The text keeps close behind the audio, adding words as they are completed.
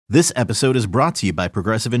This episode is brought to you by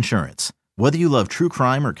Progressive Insurance. Whether you love true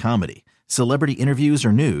crime or comedy, celebrity interviews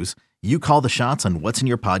or news, you call the shots on what's in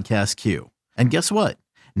your podcast queue. And guess what?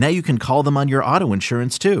 Now you can call them on your auto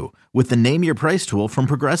insurance too with the Name Your Price tool from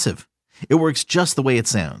Progressive. It works just the way it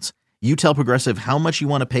sounds. You tell Progressive how much you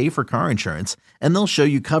want to pay for car insurance, and they'll show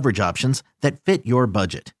you coverage options that fit your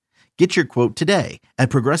budget. Get your quote today at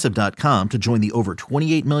Progressive.com to join the over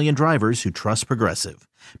 28 million drivers who trust Progressive.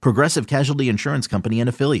 Progressive Casualty Insurance Company and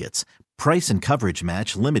Affiliates. Price and coverage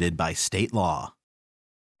match limited by state law.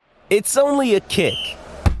 It's only a kick,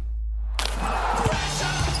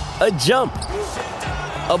 a jump,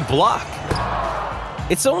 a block.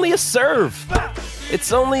 It's only a serve.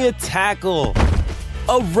 It's only a tackle,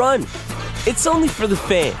 a run. It's only for the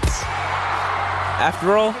fans.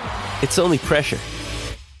 After all, it's only pressure.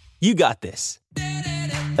 You got this.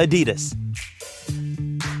 Adidas.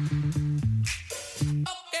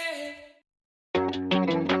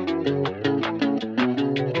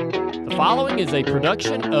 The following is a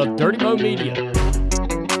production of Dirty Mo Media.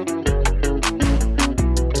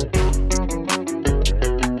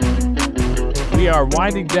 We are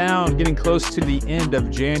winding down, getting close to the end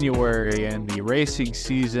of January, and the racing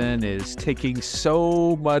season is taking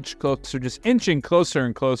so much closer, just inching closer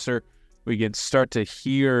and closer. We can start to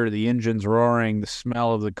hear the engines roaring, the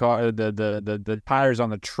smell of the car, the tires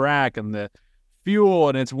on the track, and the fuel,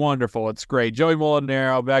 and it's wonderful. It's great. Joey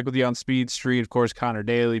Molinaro back with you on Speed Street. Of course, Connor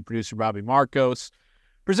Daly, producer Bobby Marcos.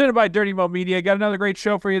 Presented by Dirty Mo Media. Got another great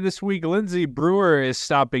show for you this week. Lindsay Brewer is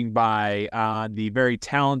stopping by. The very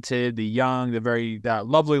talented, the young, the very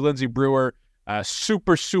lovely Lindsay Brewer.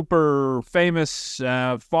 Super famous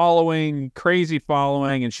following, crazy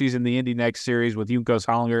following, and she's in the Indy Next series with Junkos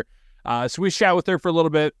Hollinger. So we chat with her for a little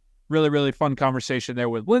bit. Really fun conversation there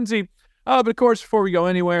with Lindsay. But of course, before we go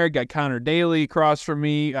anywhere, got Connor Daly across from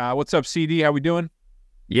me. What's up, CD? How we doing?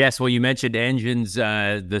 Yes, well, you mentioned engines,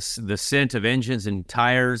 the scent of engines and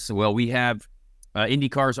tires. Well, we have Indy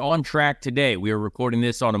cars on track today. We are recording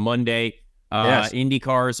this on a Monday. Yes. Indy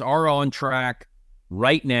cars are on track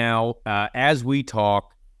right now as we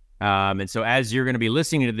talk. And so as you're going to be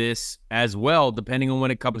listening to this as well, depending on when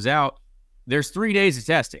it comes out, there's 3 days of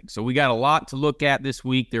testing. So we got a lot to look at this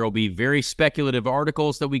week. There will be very speculative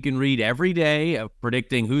articles that we can read every day of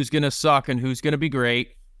predicting who's going to suck and who's going to be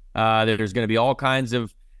great. There's going to be all kinds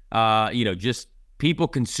of, just people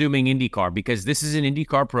consuming IndyCar because this is an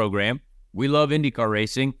IndyCar program. We love IndyCar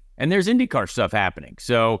racing, and there's IndyCar stuff happening.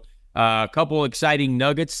 So a couple exciting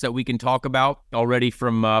nuggets that we can talk about already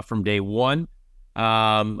from day one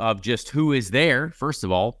of just who is there, first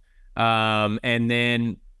of all. And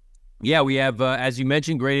then, yeah, we have, as you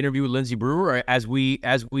mentioned, great interview with Lindsay Brewer. As we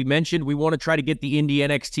mentioned, we want to try to get the Indy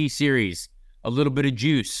NXT series, a little bit of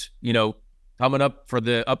juice, coming up for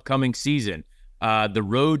the upcoming season. The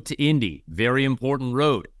road to Indy, very important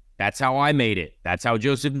road. That's how I made it. That's how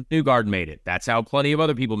Joseph Newgarden made it. That's how plenty of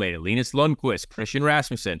other people made it. Linus Lundqvist, Christian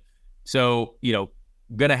Rasmussen. So,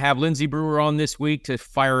 going to have Lindsay Brewer on this week to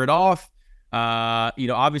fire it off.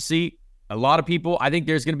 Obviously, a lot of people, I think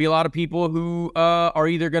there's going to be a lot of people who are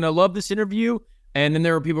either going to love this interview, and then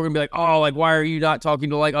there are people who are going to be like, oh, like, why are you not talking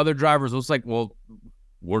to, like, other drivers? Well, it's like, well,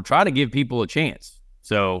 we're trying to give people a chance.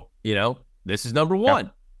 So, this is number one.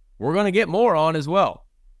 Yep. We're going to get more on as well.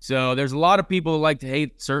 So there's a lot of people who like to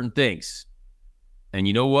hate certain things. And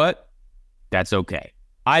you know what? That's okay.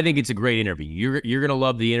 I think it's a great interview. You're going to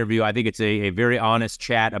love the interview. I think it's a very honest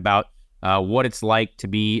chat about what it's like to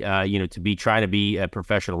be, trying to be a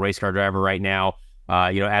professional race car driver right now,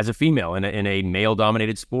 as a female in a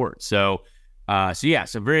male-dominated sport. So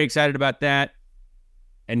very excited about that.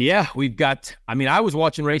 And yeah, I was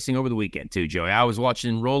watching racing over the weekend too, Joey. I was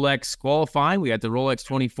watching Rolex qualifying. We got the Rolex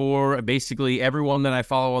 24. Basically, everyone that I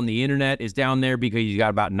follow on the internet is down there because you got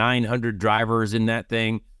about 900 drivers in that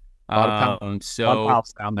thing. A lot of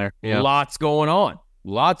pounds down there. Yeah. Lots going on.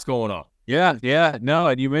 Yeah. No,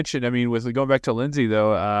 and you mentioned, with going back to Lindsay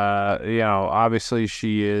though, obviously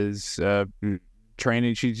she is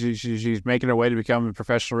training. She's making her way to become a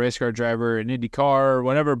professional race car driver in IndyCar or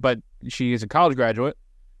whatever, but she is a college graduate.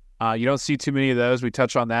 You don't see too many of those. We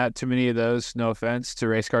touch on that. Too many of those, no offense to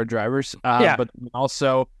race car drivers. But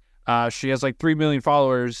also she has like 3 million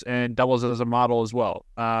followers and doubles as a model as well.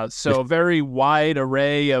 So a very wide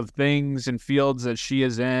array of things and fields that she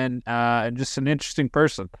is in, and just an interesting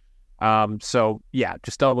person.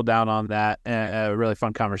 Just double down on that. A really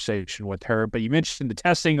fun conversation with her. But you mentioned the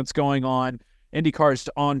testing that's going on. IndyCar's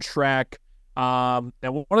on track. And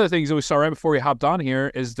one of the things that we saw right before we hopped on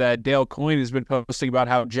here is that Dale Coyne has been posting about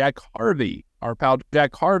how Jack Harvey, our pal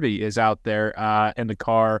Jack Harvey, is out there in the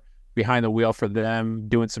car behind the wheel for them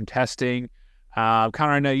doing some testing.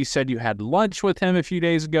 Connor, I know you said you had lunch with him a few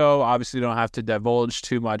days ago. Obviously, don't have to divulge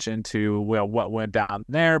too much into what went down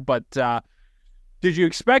there. But did you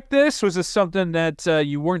expect this? Was this something that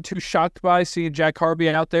you weren't too shocked by, seeing Jack Harvey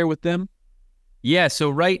out there with them? Yeah, so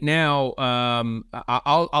right now,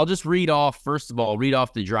 I'll just read off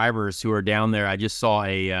the drivers who are down there. I just saw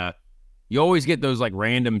you always get those like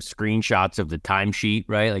random screenshots of the timesheet,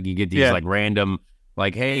 right? Like you get these like random,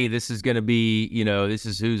 like, hey, this is going to be, this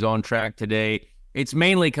is who's on track today. It's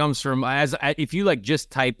mainly comes from, if you like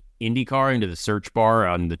just type IndyCar into the search bar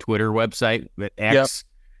on the Twitter website, X,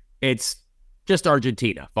 it's just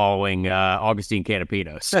Argentina following Agustin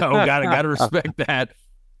Canapino. So gotta respect that.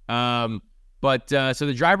 So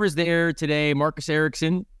the drivers there today: Marcus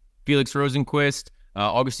Ericsson, Felix Rosenqvist,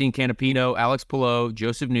 Augustine Canapino, Alex Palou,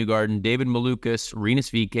 Joseph Newgarden, David Malukas, Renus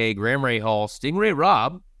VK, Graham Rahal, Stingray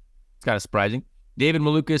Robb. It's kind of surprising. David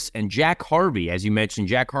Malukas and Jack Harvey, as you mentioned,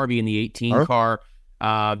 Jack Harvey in the 18 car.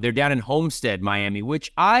 They're down in Homestead, Miami,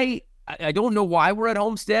 which I don't know why we're at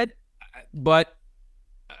Homestead, but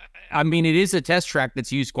I mean, it is a test track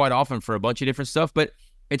that's used quite often for a bunch of different stuff, but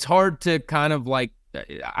it's hard to kind of like,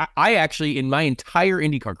 I actually, in my entire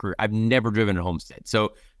IndyCar career, I've never driven at Homestead.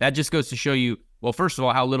 So that just goes to show you, well, first of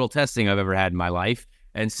all, how little testing I've ever had in my life.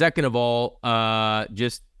 And second of all,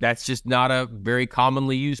 that's just not a very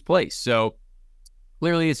commonly used place. So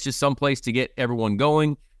clearly it's just some place to get everyone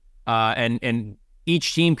going. And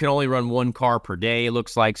each team can only run one car per day, it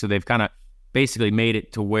looks like. So they've kind of basically made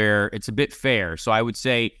it to where it's a bit fair. So I would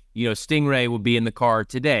say, Stingray will be in the car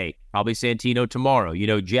today, probably Santino tomorrow.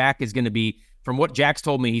 Jack is going to be, from what Jack's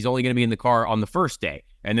told me, he's only going to be in the car on the first day.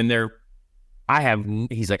 And then I have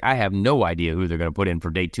no idea who they're going to put in for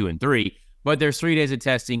day 2 and 3, but there's 3 days of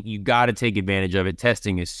testing. You got to take advantage of it.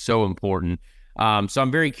 Testing is so important. So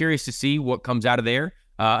I'm very curious to see what comes out of there.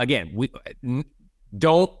 Again, we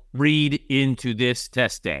don't read into this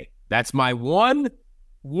test day. That's my one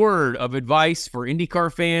word of advice for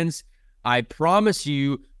IndyCar fans. I promise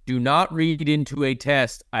you, do not read into a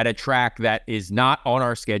test at a track that is not on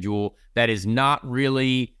our schedule, that is not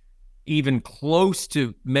really even close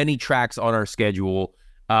to many tracks on our schedule.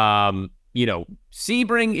 Sebring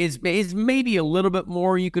is maybe a little bit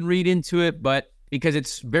more you can read into it, but because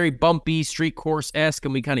it's very bumpy, street course-esque,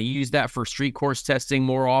 and we kind of use that for street course testing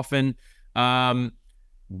more often.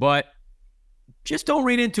 But just don't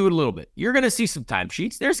read into it a little bit. You're going to see some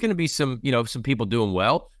timesheets. There's going to be some people doing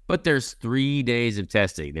well, but there's 3 days of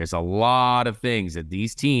testing. There's a lot of things that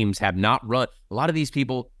these teams have not run. A lot of these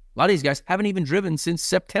guys haven't even driven since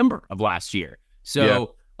September of last year.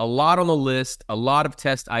 So a lot on the list, a lot of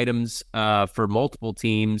test items for multiple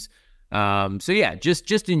teams.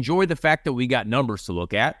 Just enjoy the fact that we got numbers to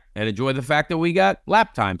look at, and enjoy the fact that we got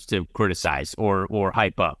lap times to criticize or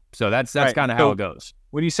hype up. So that's right. Kind of how it goes.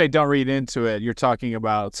 When you say don't read into it, you're talking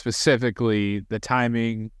about specifically the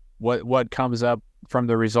timing, what comes up from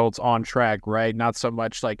the results on track, right? Not so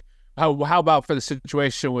much like how about for the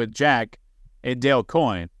situation with Jack and Dale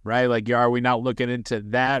Coyne, right? Like, are we not looking into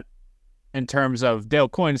that in terms of Dale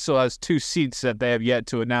Coyne still has 2 seats that they have yet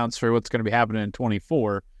to announce for what's going to be happening in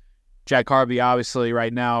 24. Jack Harvey, obviously,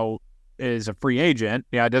 right now is a free agent.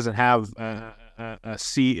 Yeah, doesn't have a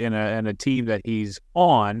seat in a team that he's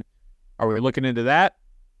on. Are we looking into that?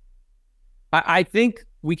 I think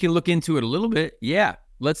we can look into it a little bit. Yeah,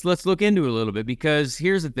 let's look into it a little bit, because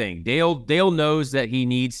here's the thing. Dale knows that he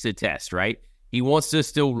needs to test, right? He wants to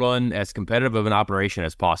still run as competitive of an operation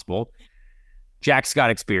as possible. Jack's got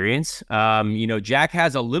experience. Jack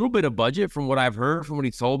has a little bit of budget from what I've heard, from what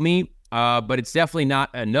he told me, but it's definitely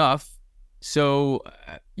not enough. So,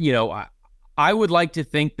 I would like to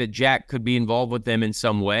think that Jack could be involved with them in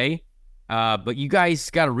some way. But you guys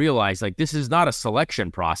got to realize, like, this is not a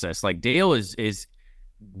selection process. Like, Dale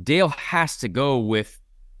has to go with,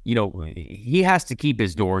 he has to keep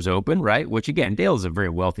his doors open, right? Which, again, Dale is a very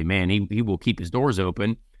wealthy man. He will keep his doors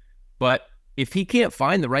open. But if he can't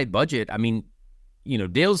find the right budget, I mean,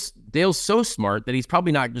 Dale's so smart that he's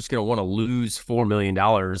probably not just going to want to lose $4 million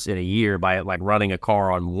in a year by like running a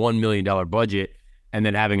car on $1 million budget and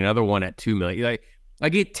then having another one at $2 million.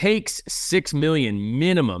 Like it takes $6 million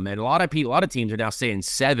minimum, and a lot of teams are now saying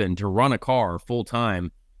 $7 million to run a car full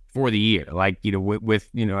time for the year. Like, with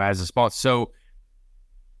as a spot. So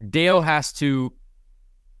Dale has to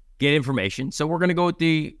get information. So we're going to go with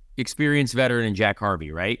the experienced veteran and Jack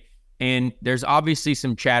Harvey, right? And there's obviously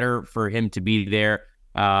some chatter for him to be there.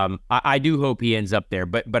 I do hope he ends up there,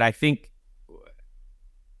 but I think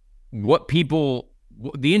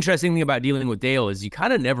the interesting thing about dealing with Dale is you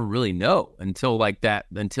kind of never really know until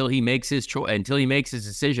he makes his choice, until he makes his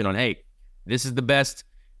decision on, hey, this is the best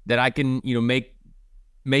that I can, make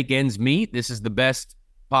make ends meet. This is the best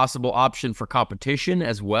possible option for competition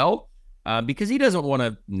as well, because he doesn't want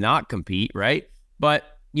to not compete, right? But,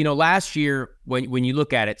 last year, when you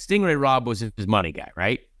look at it, Stingray Robb was his money guy,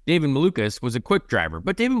 right? David Malukas was a quick driver,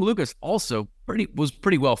 but David Malukas also was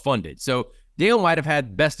pretty well funded. So Dale might have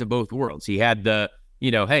had best of both worlds. He had the,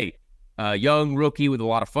 young rookie with a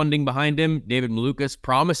lot of funding behind him, David Malukas,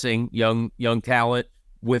 promising young talent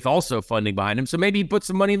with also funding behind him. So maybe he put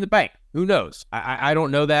some money in the bank. Who knows? I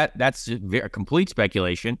don't know that. That's a complete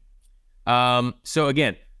speculation. So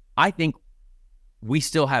again, I think we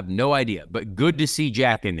still have no idea, but good to see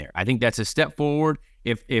Jack in there. I think that's a step forward.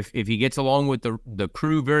 If he gets along with the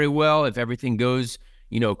crew very well, if everything goes,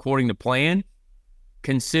 according to plan,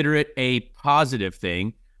 consider it a positive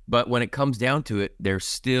thing. But when it comes down to it, there's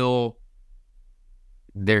still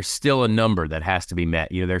a number that has to be met.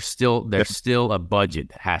 There's still a budget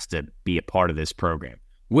that has to be a part of this program,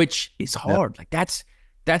 which is hard. Like that's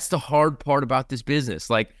the hard part about this business.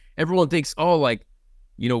 Like everyone thinks,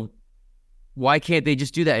 why can't they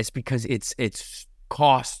just do that? It's because it's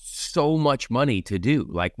costs so much money to do.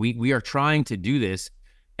 Like we are trying to do this.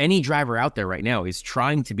 Any driver out there right now is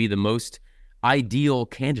trying to be the most ideal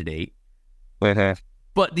candidate,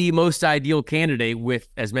 but the most ideal candidate with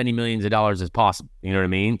as many millions of dollars as possible. You know what I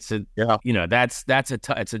mean? So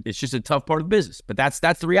it's just a tough part of the business. But that's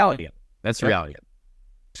the reality of it. That's the reality of it.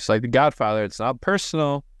 Just like The Godfather, it's not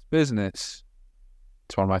personal, it's business.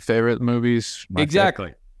 It's one of my favorite movies.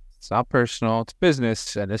 Exactly. It's not personal, it's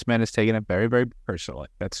business, and this man is taking it very, very personally.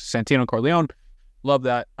 That's Santino Corleone. Love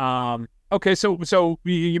that. Okay, so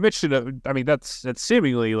you mentioned, that's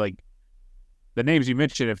seemingly like the names you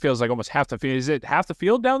mentioned. It feels like almost half the field. Is it half the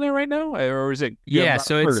field down there right now, or is it? Yeah,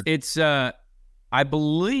 so it's I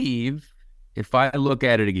believe if I look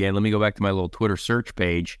at it again, let me go back to my little Twitter search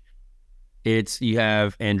page. You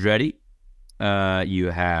have Andretti,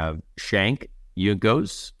 you have Shank,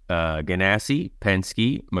 Juncos, Ganassi,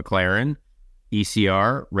 Penske, McLaren,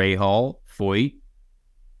 ECR, Rahal, Foyt,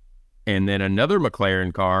 and then another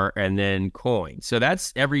McLaren car, and then Coyne. So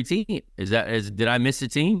that's every team. Did I miss a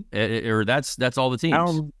team, or that's all the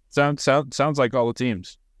teams? Sounds like all the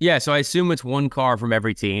teams. Yeah, so I assume it's one car from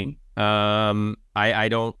every team. I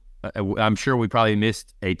don't. I'm sure we probably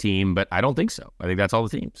missed a team, but I don't think so. I think that's all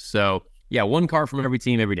the teams. So yeah, one car from every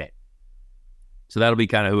team every day. So that'll be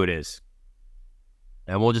kind of who it is.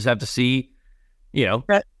 And we'll just have to see,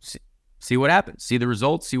 see what happens, see the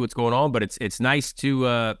results, see what's going on. But it's nice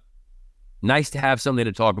to have something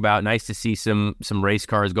to talk about. Nice to see some race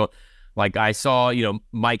cars go. Like I saw,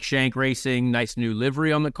 Mike Shank Racing, nice new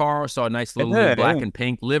livery on the car. I saw a nice little new black and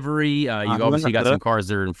pink livery. You've obviously got some cars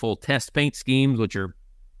that are in full test paint schemes, which are,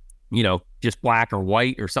 just black or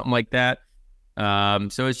white or something like that.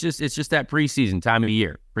 So it's just that preseason time of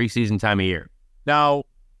year. Now,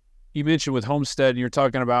 you mentioned with Homestead, you're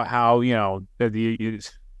talking about how, the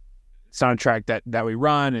soundtrack that we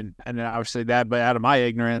run and obviously that, but out of my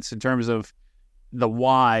ignorance in terms of the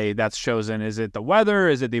why that's chosen, is it the weather?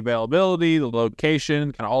 Is it the availability, the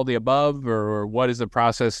location, kind of all the above, or what is the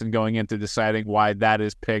process in going into deciding why that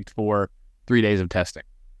is picked for 3 days of testing?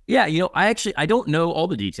 Yeah, I don't know all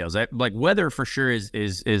the details. Like weather for sure is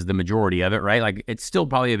the majority of it, right? Like it's still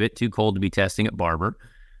probably a bit too cold to be testing at Barber.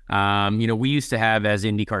 We used to have as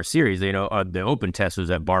IndyCar series, the open test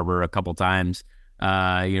was at Barber a couple times.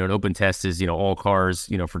 An open test is, all cars,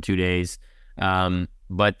 for 2 days.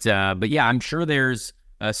 But yeah, I'm sure there's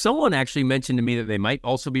someone actually mentioned to me that they might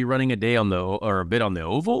also be running a bit on the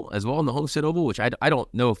oval as well, on the Homestead Oval, which I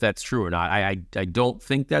don't know if that's true or not. I don't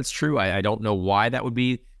think that's true. I don't know why that would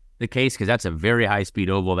be the case, because that's a very high speed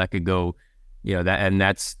oval that could go,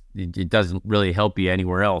 it doesn't really help you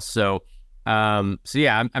anywhere else. So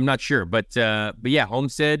yeah, I'm not sure, but yeah,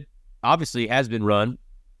 Homestead obviously has been run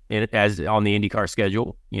as on the IndyCar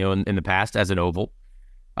schedule, in the past as an oval,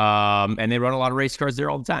 and they run a lot of race cars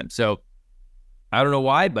there all the time. So I don't know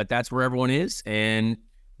why, but that's where everyone is, and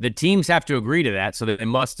the teams have to agree to that. So they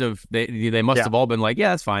must have have all been like,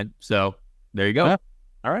 yeah, that's fine. So there you go. Yeah.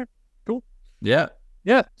 All right, cool. Yeah.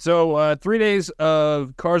 Yeah, so 3 days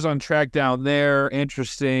of cars on track down there.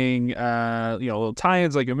 Interesting, little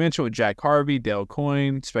tie-ins like you mentioned with Jack Harvey, Dale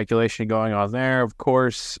Coyne, speculation going on there, of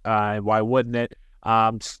course. Why wouldn't it?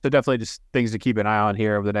 So definitely just things to keep an eye on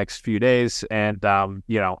here over the next few days. And,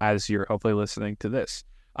 as you're hopefully listening to this.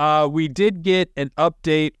 We did get an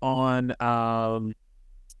update on,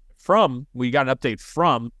 we got an update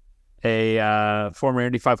from a former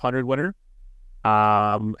Indy 500 winner.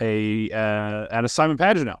 Simon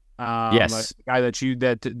Pagenaud, yes, a guy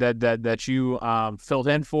that you filled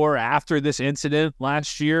in for after this incident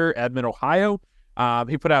last year, Edmond, Ohio.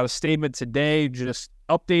 He put out a statement today, just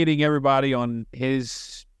updating everybody on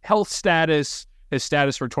his health status, his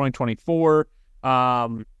status for 2024.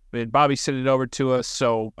 And Bobby sent it over to us.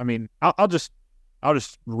 So, I mean, I'll just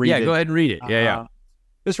read it. Yeah, go ahead and read it. Yeah.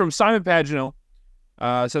 This is from Simon Pagino.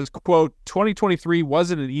 It says, quote, 2023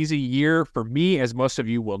 wasn't an easy year for me, as most of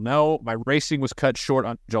you will know. My racing was cut short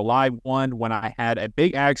on July 1 when I had a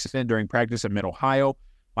big accident during practice in Mid-Ohio.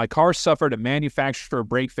 My car suffered a manufacturer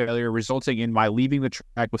brake failure, resulting in my leaving the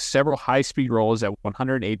track with several high-speed rolls at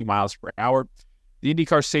 180 miles per hour. The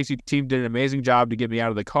IndyCar safety team did an amazing job to get me out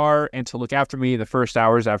of the car and to look after me the first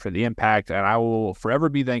hours after the impact, and I will forever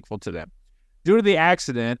be thankful to them. Due to the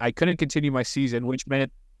accident, I couldn't continue my season, which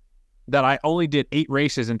meant that I only did 8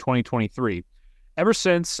 races in 2023. Ever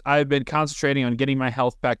since, I've been concentrating on getting my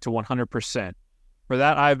health back to 100%. For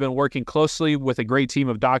that, I've been working closely with a great team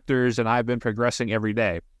of doctors, and I've been progressing every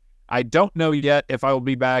day. I don't know yet if I will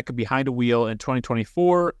be back behind a wheel in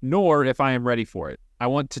 2024, nor if I am ready for it. I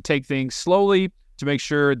want to take things slowly to make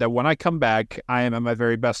sure that when I come back, I am at my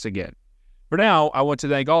very best again. For now, I want to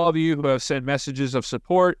thank all of you who have sent messages of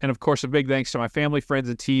support, and of course, a big thanks to my family, friends,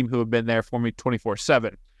 and team who have been there for me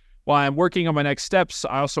 24/7. While I'm working on my next steps,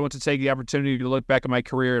 I also want to take the opportunity to look back at my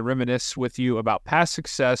career and reminisce with you about past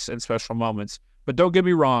success and special moments. But don't get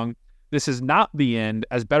me wrong, this is not the end,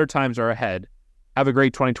 as better times are ahead. Have a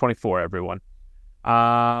great 2024, everyone.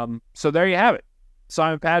 So there you have it.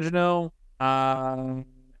 Simon Pagino,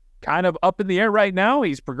 kind of up in the air right now.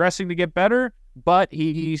 He's progressing to get better, but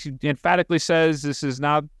he emphatically says this is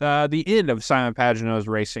not the end of Simon Pagino's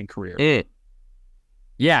racing career.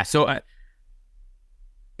 Yeah, so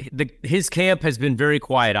his camp has been very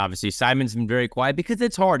quiet, obviously. Simon's been very quiet because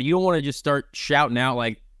it's hard. You don't want to just start shouting out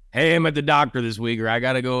like, hey, I'm at the doctor this week, or I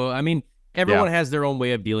got to go. I mean, everyone has their own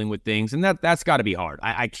way of dealing with things, and that's got to be hard.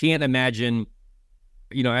 I can't imagine,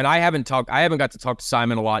 and I haven't got to talk to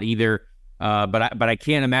Simon a lot either, but I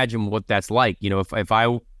can't imagine what that's like.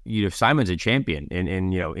 If Simon's a champion and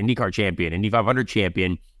IndyCar champion, Indy 500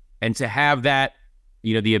 champion, and to have that,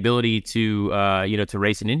 the ability to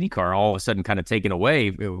race an IndyCar all of a sudden kind of taken away.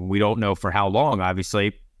 We don't know for how long,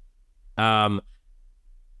 obviously.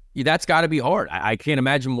 That's got to be hard. I can't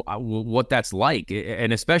imagine what that's like,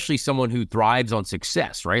 and especially someone who thrives on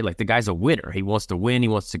success, right? Like the guy's a winner. He wants to win. He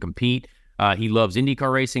wants to compete. He loves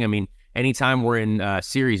IndyCar racing. I mean, anytime we're in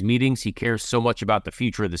series meetings, he cares so much about the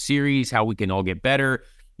future of the series, how we can all get better.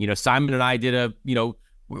 Simon and I did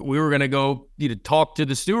we were going to go talk to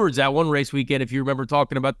the stewards that one race weekend. If you remember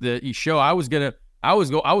talking about the show, I was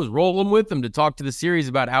rolling with them to talk to the series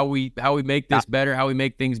about how we make this better, how we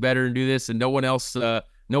make things better and do this. And no one else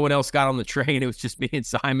got on the train. It was just me and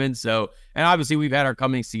Simon. So, and obviously we've had our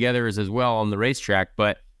comings together as well on the racetrack,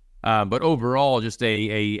 but overall just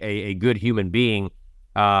a good human being.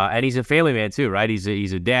 And he's a family man too, right? He's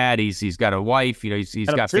a dad. He's got a wife, he's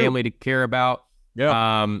got family to care about.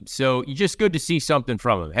 Yeah. So you just good to see something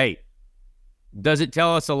from him. Hey, does it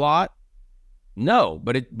tell us a lot? No,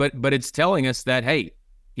 but it's telling us that, hey,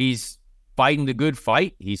 he's fighting the good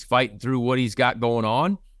fight. He's fighting through what he's got going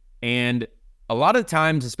on. And a lot of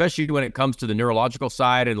times, especially when it comes to the neurological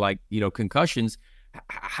side and concussions,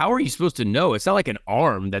 how are you supposed to know? It's not like an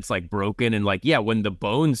arm that's like broken and when the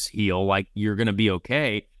bones heal, you're going to be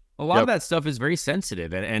okay. A lot of that stuff is very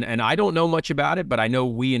sensitive, and I don't know much about it, but I know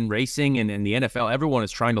we in racing and in the NFL, everyone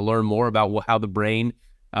is trying to learn more about how the brain,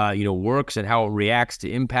 works and how it reacts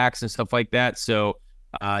to impacts and stuff like that. So,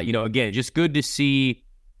 again, just good to see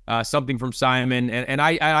something from Simon, and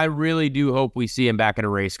I really do hope we see him back in a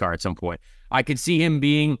race car at some point. I could see him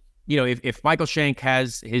being, if Michael Shank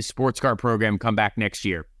has his sports car program come back next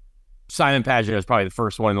year, Simon Pagino is probably the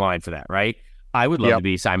first one in line for that, right? I would love to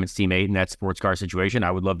be Simon's teammate in that sports car situation.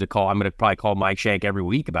 I would love to I'm going to probably call Mike Shank every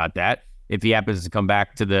week about that if he happens to come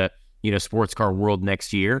back to the, sports car world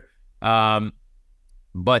next year. But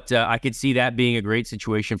I could see that being a great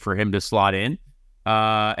situation for him to slot in.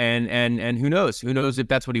 And who knows if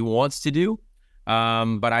that's what he wants to do.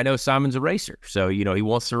 But I know Simon's a racer, so, he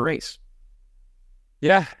wants to race.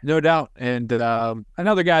 Yeah, no doubt. And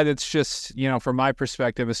another guy that's just, from my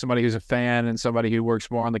perspective, as somebody who's a fan and somebody who works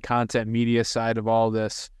more on the content media side of all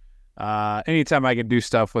this, anytime I can do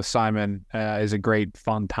stuff with Simon is a great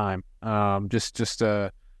fun time. Just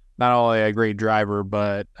not only a great driver,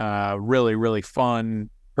 but really, really fun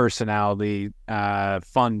personality,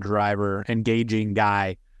 fun driver, engaging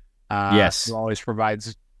guy. Yes. Who always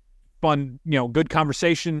provides fun, good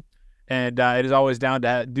conversation. And it is always down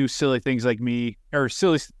to do silly things like me, or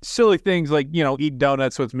silly things like, eat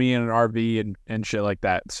donuts with me in an RV and shit like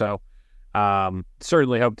that. So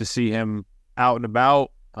certainly hope to see him out and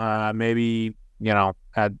about, maybe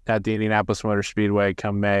at the Indianapolis Motor Speedway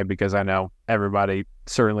come May, because I know everybody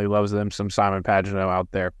certainly loves them some Simon Pagenaud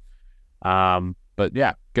out there. But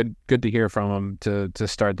yeah, good to hear from him to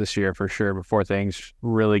start this year for sure, before things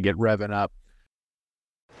really get revving up.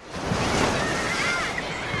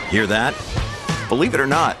 Hear that? Believe it or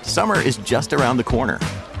not, summer is just around the corner.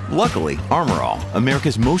 Luckily, Armor All,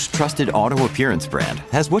 America's most trusted auto appearance brand,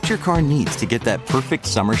 has what your car needs to get that perfect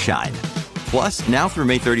summer shine. Plus, now through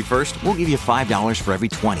May 31st, we'll give you $5 for every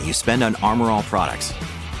 $20 you spend on Armor All products.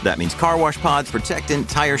 That means car wash pods, protectant,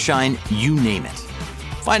 tire shine, you name it.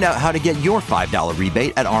 Find out how to get your $5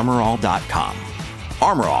 rebate at armorall.com.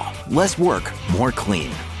 Armor All, less work, more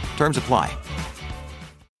clean. Terms apply.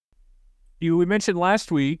 We mentioned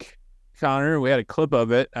last week, Connor, we had a clip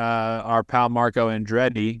of it, our pal Marco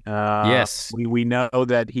Andretti. Yes. We know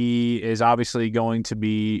that he is obviously going to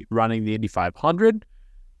be running the Indy 500.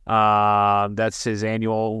 That's his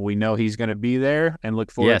annual. We know he's going to be there and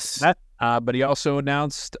look forward to that. But he also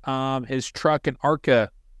announced his truck and ARCA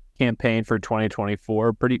campaign for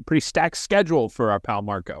 2024. Pretty stacked schedule for our pal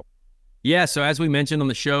Marco. Yeah, so as we mentioned on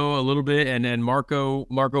the show a little bit, and Marco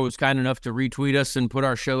was kind enough to retweet us and put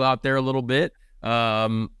our show out there a little bit.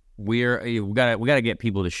 We gotta get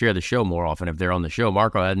people to share the show more often if they're on the show.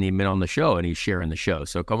 Marco hasn't even been on the show and he's sharing the show,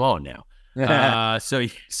 so come on now. So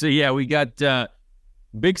yeah, we got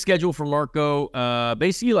big schedule for Marco.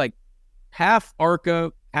 Basically like half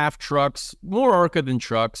ARCA, half trucks, more ARCA than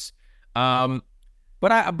trucks.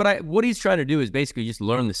 But what he's trying to do is basically just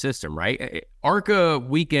learn the system, right? ARCA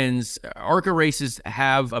weekends, ARCA races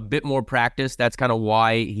have a bit more practice. That's kind of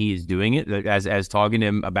why he is doing it, as talking to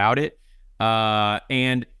him about it,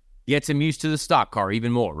 and gets him used to the stock car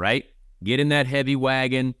even more, right? Get in that heavy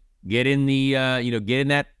wagon, get in the get in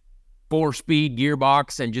that 4-speed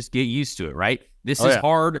gearbox, and just get used to it, right? This is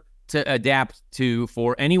hard to adapt to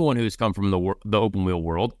for anyone who's come from the open wheel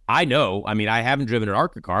world. I know. I mean, I haven't driven an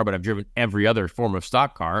ARCA car, but I've driven every other form of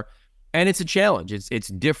stock car, and it's a challenge. It's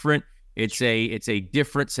different. It's a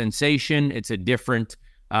different sensation. It's a different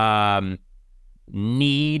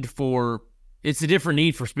need for. It's a different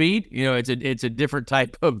need for speed. It's a different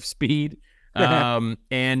type of speed. And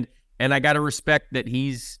I got to respect that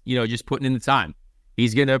he's just putting in the time.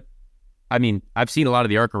 He's gonna. I mean, I've seen a lot of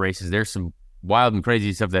the ARCA races. There's some wild and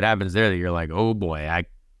crazy stuff that happens there that you're like, oh boy,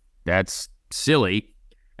 that's silly.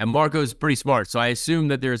 And Marco's pretty smart, so I assume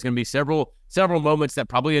that there's going to be several moments that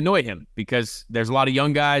probably annoy him, because there's a lot of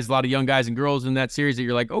young guys and girls in that series that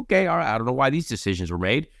you're like, okay, all right, I don't know why these decisions were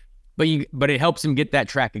made, but it helps him get that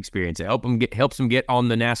track experience. It helps him get on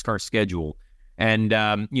the NASCAR schedule, and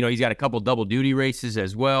he's got a couple double duty races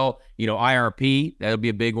as well. IRP, that'll be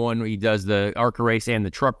a big one. He does the ARCA race and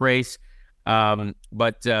the truck race.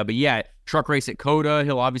 But yeah, truck race at COTA,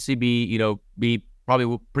 he'll obviously be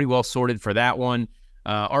probably pretty well sorted for that one.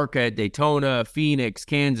 ARCA at Daytona, Phoenix,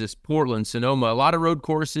 Kansas, Portland, Sonoma, a lot of road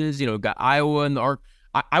courses. Got Iowa and the ARCA.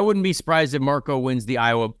 I wouldn't be surprised if Marco wins the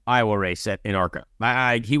Iowa race in ARCA.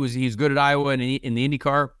 He's good at Iowa and in the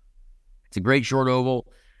IndyCar. It's a great short oval.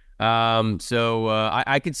 So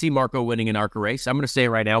I could see Marco winning an ARCA race. I'm going to say it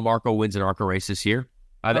right now, Marco wins an ARCA race this year.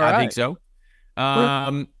 I think so.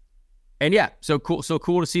 And yeah, so cool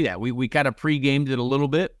to see that. We kind of pre-gamed it a little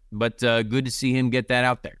bit, but good to see him get that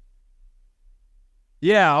out there.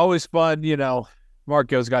 Yeah, always fun.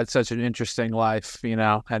 Marco's got such an interesting life,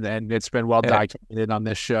 and it's been well documented on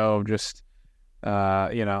this show. Just,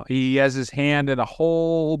 he has his hand in a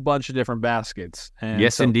whole bunch of different baskets. And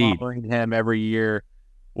yes, so indeed. Following him every year,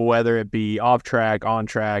 whether it be off track, on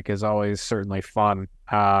track, is always certainly fun.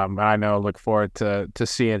 I know, look forward to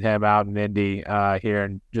seeing him out in Indy here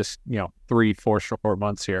in just 3-4 short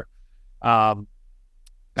months here.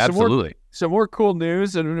 Absolutely. Some more cool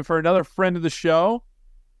news, and for another friend of the show,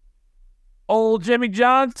 old Jimmy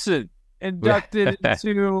Johnson inducted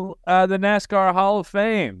into the NASCAR Hall of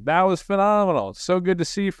Fame. That was phenomenal. So good to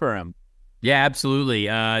see for him. Yeah, absolutely.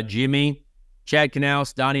 Jimmy, Chad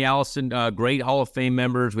Knaus, Donnie Allison, great Hall of Fame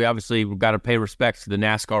members. We obviously got to pay respects to the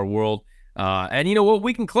NASCAR world. And you know what?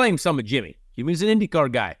 We can claim some of Jimmy. He was an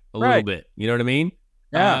IndyCar guy a little bit. You know what I mean?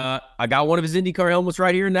 Yeah. I got one of his IndyCar helmets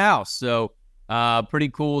right here in the house. So pretty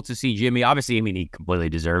cool to see Jimmy. Obviously, I mean, he completely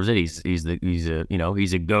deserves it. He's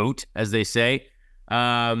a GOAT, as they say.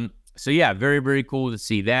 So yeah, very, very cool to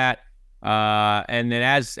see that. And then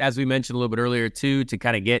as we mentioned a little bit earlier too, to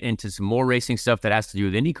kind of get into some more racing stuff that has to do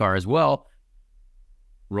with IndyCar as well.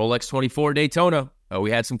 Rolex 24 Daytona.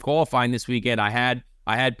 We had some qualifying this weekend. I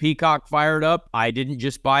had Peacock fired up. I didn't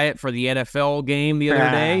just buy it for the NFL game the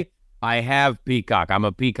other day. I have Peacock. I'm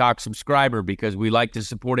a Peacock subscriber because we like to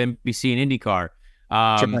support NBC and IndyCar.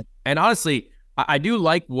 And honestly, I do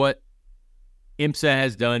like what IMSA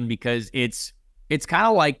has done, because it's kind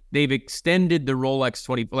of like they've extended the Rolex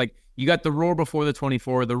 20. Like, you got the Roar before the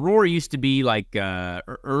 24. The Roar used to be like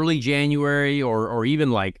early January or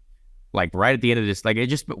even like right at the end of this. Like,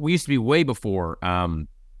 we used to be way before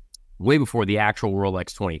the actual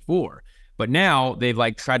Rolex 24. But now they've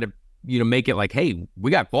like tried to, make it like, hey, we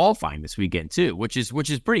got qualifying this weekend too, which is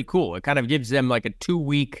pretty cool. It kind of gives them like a 2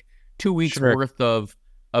 weeks Sure. worth of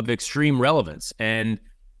extreme relevance. And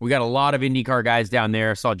we got a lot of IndyCar guys down there.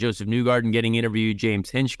 I saw Joseph Newgarden getting interviewed, James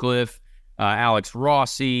Hinchcliffe, Alex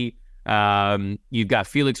Rossi. You've got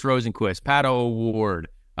Felix Rosenquist, Pato O'Ward,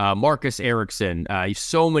 Marcus Ericsson.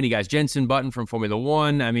 So many guys. Jensen Button from Formula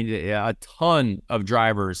One. I mean, a ton of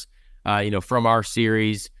drivers, from our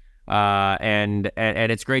series. And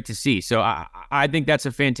it's great to see. So I think that's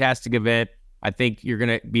a fantastic event. I think you're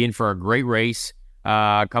going to be in for a great race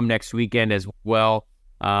come next weekend as well.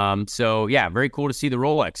 So yeah, very cool to see the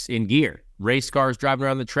Rolex in gear. Race cars driving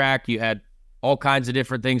around the track. You had all kinds of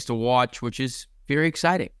different things to watch, which is very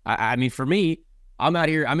exciting. I mean, for me, I'm out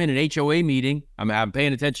here. I'm in an HOA meeting. I'm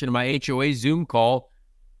paying attention to my HOA Zoom call,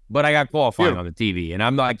 but I got qualifying on the TV, and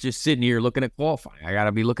I'm like just sitting here looking at qualifying. I got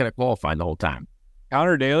to be looking at qualifying the whole time.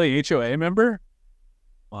 Counter Daily HOA member?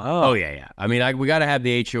 Wow. Oh yeah. I mean, we got to have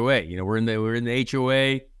the HOA. We're in the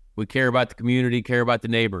HOA. We care about the community, care about the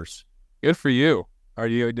neighbors. Good for you.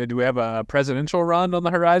 Do we have a presidential run on the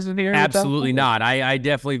horizon here? Absolutely not. I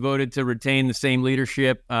definitely voted to retain the same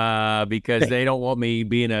leadership because they don't want me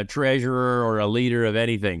being a treasurer or a leader of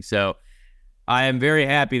anything. So I am very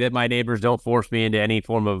happy that my neighbors don't force me into any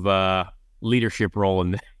form of leadership role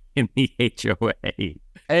in the HOA.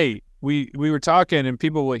 Hey, we were talking, and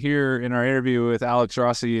people will hear in our interview with Alex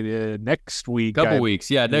Rossi next week. Couple weeks.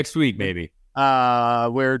 Yeah, next week maybe.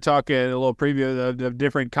 We're talking a little preview of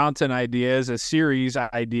different content ideas, a series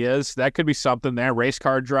ideas. That could be something there. Race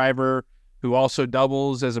car driver who also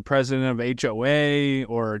doubles as a president of HOA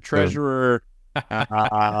or a treasurer.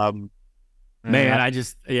 Man, I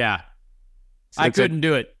couldn't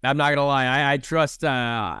do it. I'm not gonna lie. I trust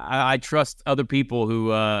other people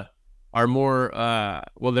who are more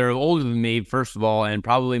they're older than me, first of all, and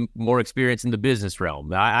probably more experienced in the business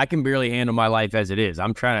realm. I can barely handle my life as it is.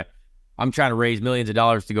 I'm trying to raise millions of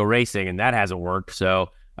dollars to go racing, and that hasn't worked.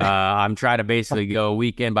 So I'm trying to basically go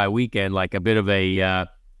weekend by weekend, like a bit of a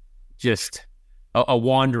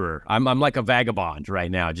wanderer. I'm like a vagabond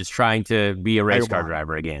right now, just trying to be a race car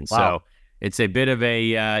driver again. Wow. So it's a bit of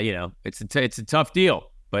a it's a tough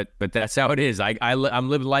deal, but that's how it is. I'm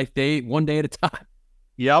living life one day at a time.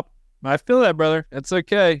 Yep, I feel that, brother. It's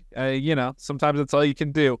okay. Sometimes that's all you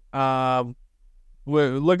can do.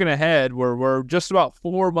 We're looking ahead. We're just about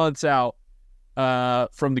 4 months out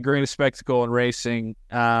from the greatest spectacle in racing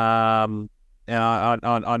on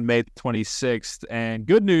May 26th. And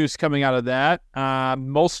good news coming out of that,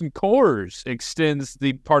 Molson Coors extends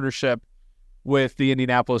the partnership with the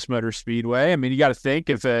Indianapolis Motor Speedway. I mean, you got to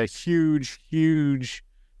think if a huge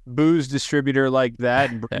booze distributor like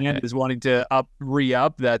that and brand is wanting to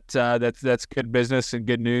re-up, that's good business and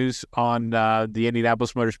good news on the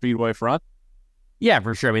Indianapolis Motor Speedway front. Yeah,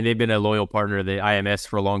 for sure. I mean, they've been a loyal partner of the IMS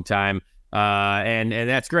for a long time, and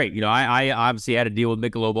that's great. I obviously had a deal with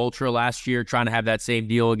Michelob Ultra last year, trying to have that same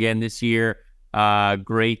deal again this year.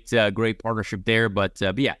 Great partnership there. But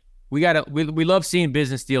yeah, we love seeing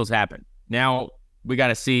business deals happen. Now we got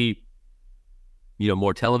to see,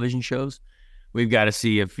 more television shows. We've got to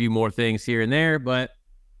see a few more things here and there, but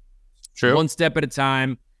True. One step at a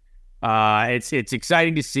time. It's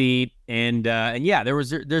exciting to see, and yeah,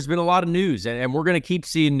 there's been a lot of news, and we're going to keep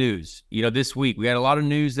seeing news. This week we had a lot of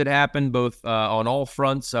news that happened both on all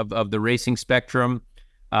fronts of the racing spectrum.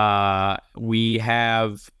 We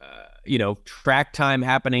have track time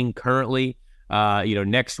happening currently.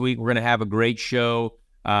 Next week we're going to have a great show.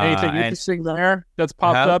 Anything interesting there that's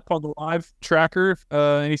popped up on the live tracker?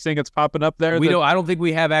 Anything that's popping up there? I don't think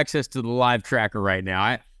we have access to the live tracker right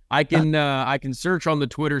now. I can search on the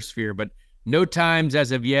Twitter sphere, but no times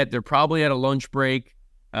as of yet. They're probably at a lunch break.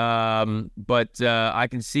 But I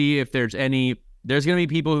can see if there's going to be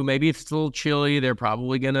people who maybe if it's a little chilly, they're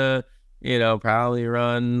probably going to, probably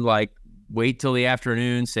run, like wait till the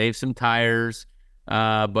afternoon, save some tires.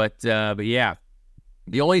 But yeah,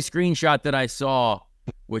 the only screenshot that I saw,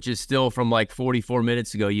 which is still from like 44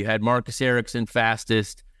 minutes ago, you had Marcus Ericsson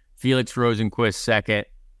fastest, Felix Rosenquist second,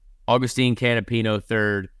 Augustine Canapino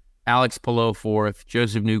third, Alex Palou fourth,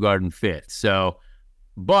 Joseph Newgarden fifth. So,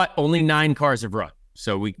 but only 9 cars have run.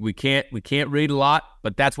 So we can't read a lot,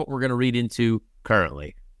 but that's what we're going to read into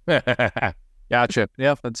currently. Gotcha.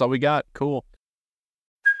 Yeah, that's all we got. Cool.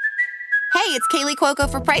 Hey, it's Kaylee Cuoco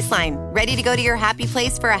for Priceline. Ready to go to your happy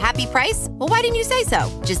place for a happy price? Well, why didn't you say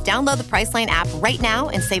so? Just download the Priceline app right now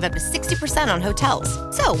and save up to 60% on hotels.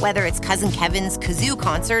 So whether it's Cousin Kevin's Kazoo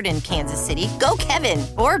Concert in Kansas City, go Kevin,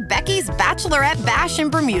 or Becky's Bachelorette Bash in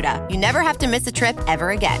Bermuda, you never have to miss a trip ever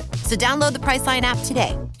again. So download the Priceline app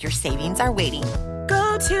today. Your savings are waiting.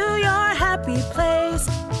 Go to your happy place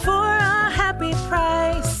for a happy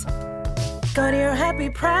price. Go to your happy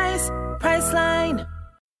price, Priceline.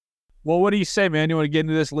 Well, what do you say, man? You want to get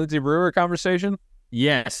into this Lindsay Brewer conversation?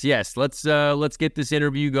 Yes. Let's get this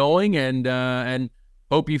interview going and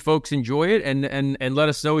hope you folks enjoy it and let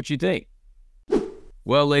us know what you think.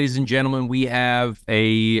 Well, ladies and gentlemen, we have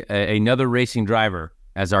another racing driver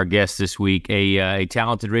as our guest this week, a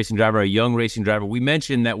talented racing driver, a young racing driver. We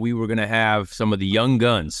mentioned that we were going to have some of the young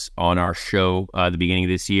guns on our show at the beginning of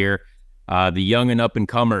this year, the young and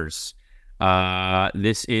up-and-comers.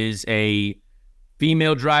 This is a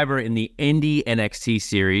female driver in the Indy NXT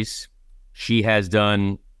series. She has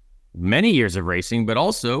done many years of racing, but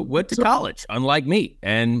also went to college, unlike me,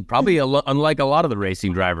 and probably unlike a lot of the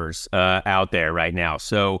racing drivers out there right now.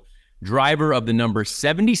 So, driver of the number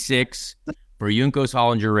 76 for Juncos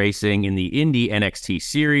Hollinger Racing in the Indy NXT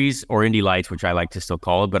series, or Indy Lights, which I like to still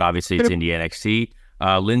call it, but obviously it's Indy NXT.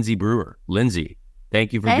 Lindsay Brewer. Lindsay,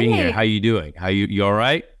 thank you for being here. How you doing? You all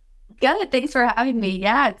right? Good. Thanks for having me.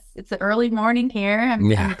 Yeah, it's an early morning here.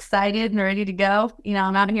 I'm excited and ready to go. You know,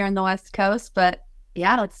 I'm out here on the West Coast, but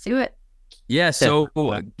yeah, let's do it. Yeah. So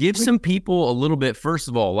give some people a little bit, first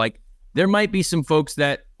of all, like there might be some folks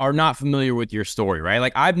that are not familiar with your story, right?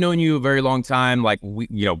 Like I've known you a very long time. Like we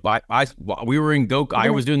were in I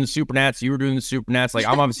was doing the Supernats. You were doing the Supernats. Like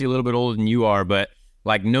I'm obviously a little bit older than you are, but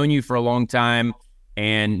like known you for a long time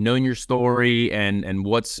and known your story and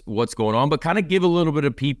what's going on, but kind of give a little bit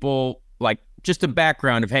of people like just a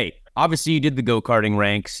background of, hey, obviously you did the go-karting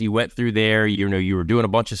ranks, you went through there, you know, you were doing a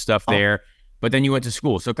bunch of stuff there, but then you went to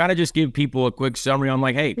school. So kind of just give people a quick summary on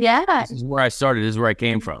like, hey, this is where I started, this is where I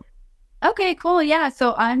came from. Okay, cool. Yeah.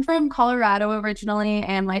 So I'm from Colorado originally,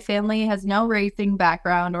 and my family has no racing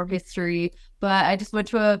background or history, but I just went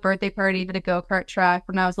to a birthday party at a go-kart track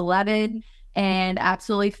when I was 11 and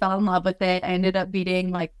absolutely fell in love with it. I ended up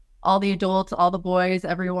beating like all the adults, all the boys,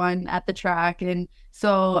 everyone at the track. And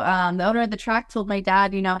so the owner of the track told my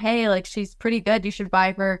dad, you know, hey, like she's pretty good. You should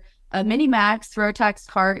buy her a Mini Max Rotax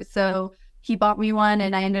kart. So he bought me one,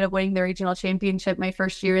 and I ended up winning the regional championship my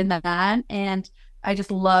first year in that. And I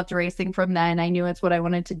just loved racing from then. I knew it's what I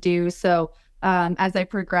wanted to do. So as I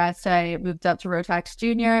progressed, I moved up to Rotax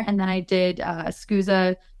Junior, and then I did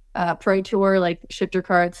SCUSA Pro Tour, like shifter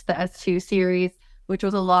karts, the S2 series, which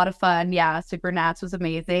was a lot of fun. Yeah, Super Nats was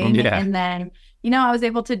amazing. Yeah. And then, you know, I was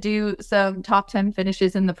able to do some top 10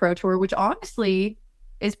 finishes in the Pro Tour, which honestly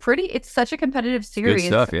is it's such a competitive series. Good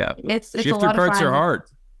stuff, yeah. It's shifter a lot karts of fun. Are hard.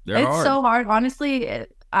 They're hard. So hard. Honestly,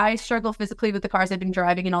 I struggle physically with the cars I've been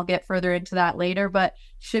driving, and I'll get further into that later. But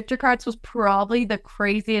shifter karts was probably the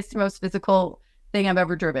craziest, most physical thing I've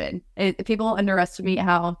ever driven. People underestimate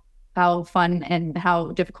how fun and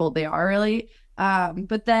how difficult they are, really.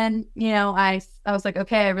 But then, you know, I was like,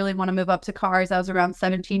 okay, I really want to move up to cars. I was around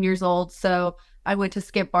 17 years old. So I went to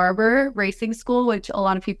Skip Barber Racing School, which a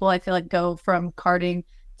lot of people I feel like go from karting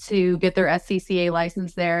to get their SCCA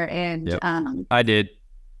license there. And I did.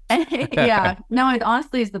 Yeah, no, it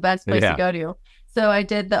honestly is the best place to go to. So I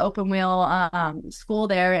did the open wheel school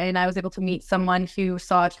there, and I was able to meet someone who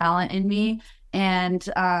saw talent in me, and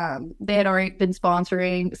they had already been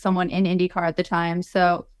sponsoring someone in IndyCar at the time.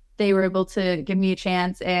 So they were able to give me a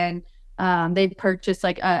chance, and they purchased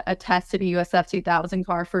like a tested USF 2000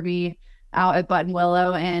 car for me out at Button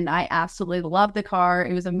Willow, and I absolutely loved the car.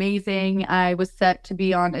 It was amazing. I was set to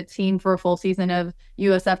be on a team for a full season of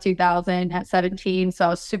USF 2000 at 17, so I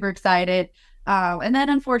was super excited. And then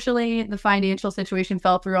unfortunately, the financial situation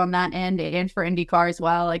fell through on that end, and for IndyCar as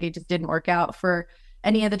well. Like it just didn't work out for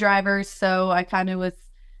any of the drivers. So I kind of was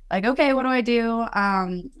like, okay, what do I do?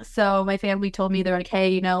 So my family told me, they're like, hey,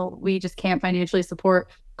 you know, we just can't financially support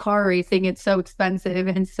car racing. It's so expensive.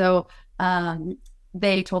 And so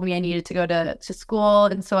they told me I needed to go to school.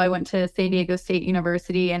 And so I went to San Diego State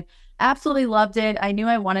University and absolutely loved it. I knew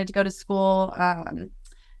I wanted to go to school.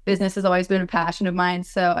 Business has always been a passion of mine.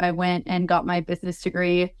 So I went and got my business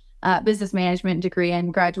degree, business management degree,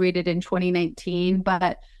 and graduated in 2019.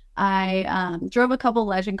 But I drove a couple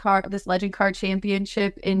legend car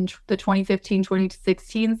championship in the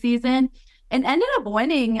 2015-2016 season and ended up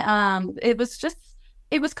winning. It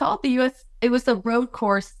was called it was the road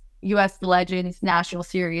course U.S. Legends National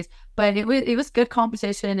Series, but it was good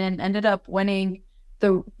competition and ended up winning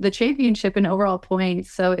the championship in overall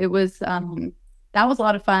points. So it was that was a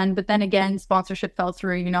lot of fun. But then again, sponsorship fell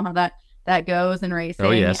through. You know how that goes in racing.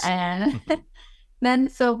 Oh, yes. And then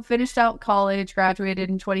so finished out college, graduated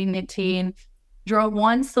in 2019, drove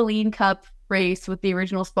one Celine Cup race with the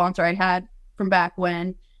original sponsor I had from back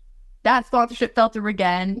when. That sponsorship fell through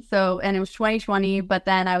again. So, and it was 2020, but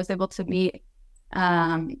then I was able to meet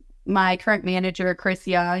my current manager, Chris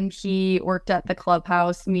Young. He worked at the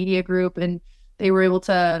Clubhouse Media Group, and they were able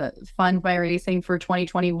to fund my racing for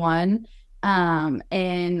 2021.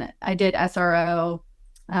 And I did SRO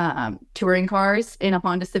touring cars in a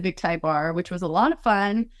Honda Civic Type R, which was a lot of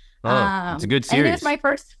fun. It's a good series. And it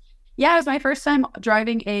was my first time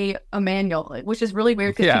driving a manual, which is really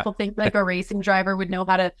weird because people think like a racing driver would know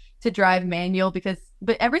how to drive manual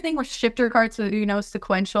but everything was shifter carts, so,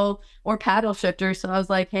 sequential or paddle shifters. So I was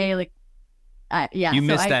like, hey, like, you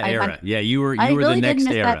missed that era. You were really the next did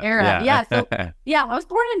miss era. That era. I was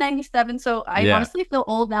born in 97, so I honestly feel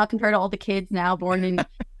old now compared to all the kids now born in,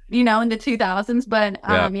 in the 2000s. But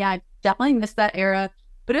I definitely missed that era.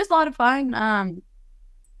 But it was a lot of fun.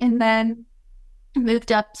 And then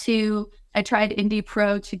moved up to, I tried Indy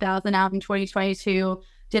Pro 2000 out in 2022,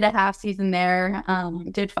 did a half season there,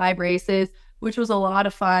 did 5 races, which was a lot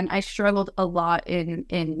of fun. I struggled a lot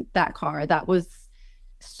in that car. That was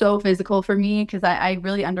so physical for me because I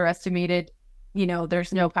really underestimated,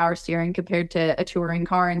 there's no power steering compared to a touring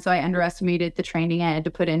car. And so I underestimated the training I had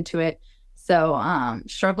to put into it. So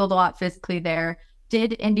struggled a lot physically there.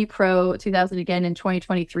 Did Indy Pro 2000 again in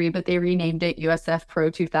 2023, but they renamed it USF Pro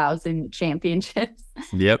 2000 Championships.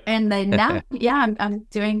 Yep. And then now, I'm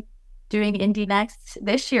doing Indy next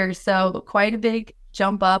this year. So quite a big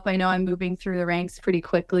jump up. I know I'm moving through the ranks pretty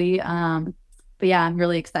quickly. But yeah, I'm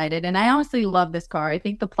really excited. And I honestly love this car. I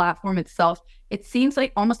think the platform itself, it seems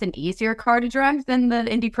like almost an easier car to drive than the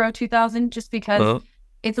Indy Pro 2000 just because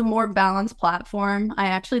it's a more balanced platform. I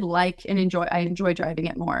actually like and enjoy driving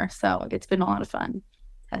it more. So it's been a lot of fun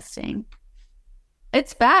testing.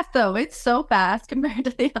 It's fast though. It's so fast compared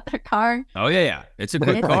to the other car. Oh yeah. It's a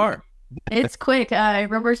quick car. It's quick. I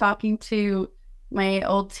remember talking to my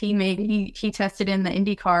old teammate. He tested in the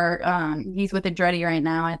Indy car. He's with Andretti right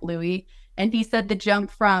now at Louis. And he said the jump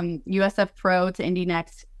from USF Pro to Indy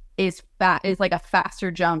Next is like a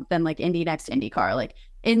faster jump than like Indy Next IndyCar, like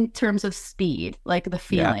in terms of speed, like the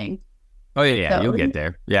feeling. Oh yeah, so, you'll get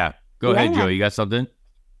there. Yeah, go ahead, Joe. You got something?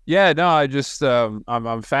 Yeah, no, I just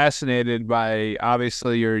I'm fascinated by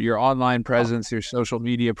obviously your online presence, your social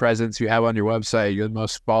media presence you have on your website. You're the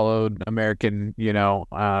most followed American,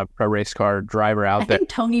 pro race car driver out there. I think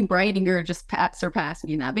Tony Brightinger just surpassed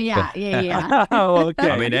me in that, but yeah. Oh, okay.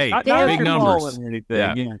 I mean, hey, not big numbers. Or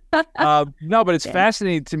anything. Yeah. No, but it's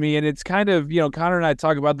fascinating to me, and it's kind of Connor and I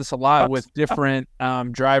talk about this a lot with different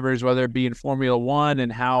drivers, whether it be in Formula One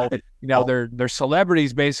and how they're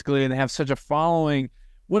celebrities basically, and they have such a following.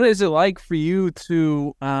 What is it like for you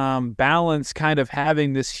to balance kind of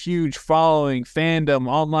having this huge following, fandom,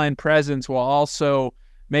 online presence while also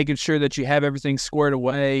making sure that you have everything squared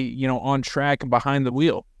away, on track and behind the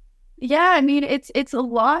wheel? Yeah, I mean, it's a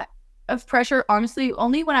lot of pressure, honestly,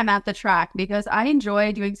 only when I'm at the track because I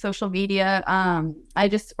enjoy doing social media. I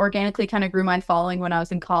just organically kind of grew my following when I was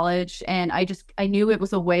in college, and I knew it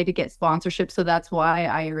was a way to get sponsorship. So that's why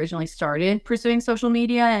I originally started pursuing social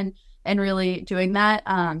media and really doing that.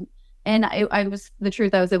 And I was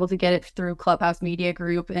able to get it through Clubhouse Media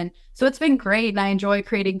Group. And so it's been great. And I enjoy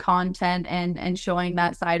creating content and showing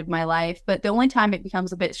that side of my life. But the only time it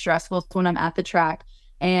becomes a bit stressful is when I'm at the track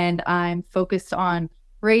and I'm focused on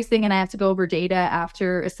racing and I have to go over data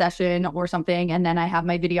after a session or something. And then I have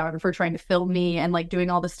my videographer trying to film me and like doing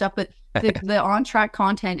all this stuff. But the on-track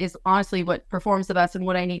content is honestly what performs the best and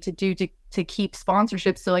what I need to do to keep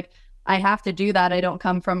sponsorships. So like, I have to do that. I don't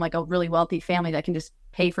come from like a really wealthy family that can just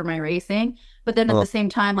pay for my racing. But then at the same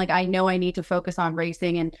time, like I know I need to focus on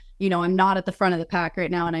racing and, I'm not at the front of the pack right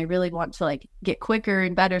now and I really want to like get quicker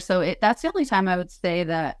and better. So that's the only time I would say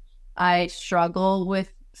that I struggle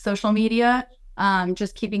with social media,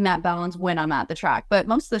 just keeping that balance when I'm at the track. But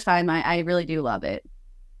most of the time I really do love it.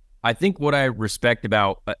 I think what I respect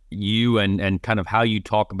about you and kind of how you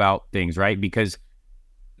talk about things, right? Because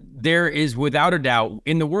there is without a doubt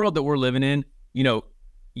in the world that we're living in,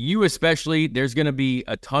 you especially, there's going to be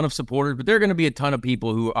a ton of supporters, but there are going to be a ton of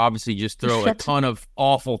people who obviously just throw a ton of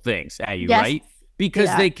awful things at you, right? Because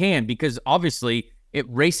they can, because obviously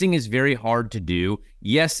racing is very hard to do.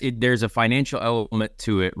 Yes, there's a financial element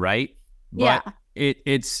to it, right? But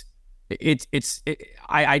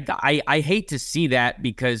I hate to see that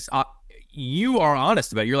because you are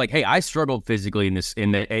honest about it. You're like, hey, I struggled physically in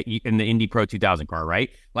the Indy Pro 2000 car, right?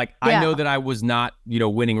 Like I know that I was not,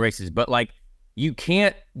 winning races, but like you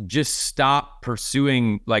can't just stop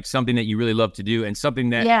pursuing like something that you really love to do and something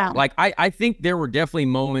that like I think there were definitely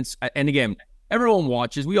moments, and again, everyone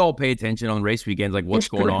watches, we all pay attention on race weekends, like what's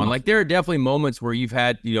going on. Like there are definitely moments where you've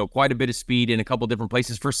had, quite a bit of speed in a couple different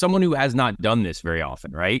places for someone who has not done this very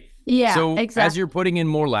often, right? Yeah, so exactly. As you're putting in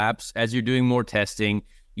more laps, as you're doing more testing,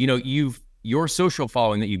 your social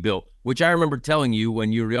following that you built, which I remember telling you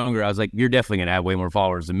when you were younger, I was like, you're definitely going to have way more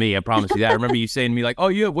followers than me. I promise you that. I remember you saying to me like, oh,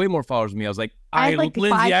 you have way more followers than me. I was like,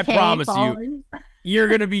 Lindsay, I promise you, you're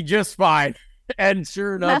going to be just fine. And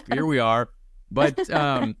sure enough, here we are. But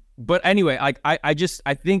anyway,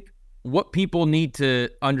 I think what people need to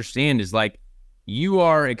understand is like, you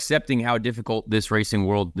are accepting how difficult this racing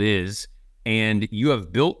world is. And you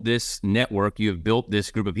have built this network, you have built this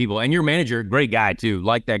group of people, and your manager, great guy too,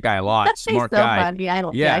 like that guy a lot, smart guy. Fun.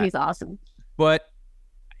 Yeah, he's awesome. But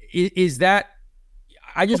is that?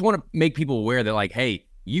 I just want to make people aware that, like, hey,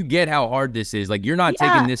 you get how hard this is. Like, you're not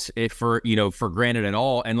taking this for granted at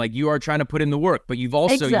all, and like you are trying to put in the work. But you've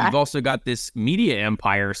also got this media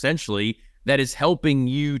empire essentially that is helping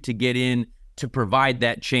you to get in to provide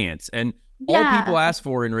that chance. And all people ask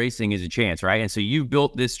for in racing is a chance, right? And so you've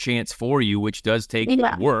built this chance for you, which does take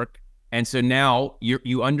work. And so now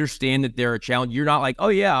you understand that there are challenges. You're not like, oh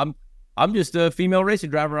yeah, I'm just a female racing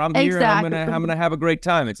driver. I'm here and I'm gonna have a great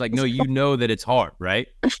time. It's like, no, you know that it's hard, right?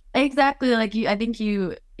 Exactly. Like I think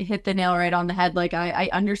you hit the nail right on the head. Like I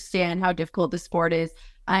understand how difficult the sport is.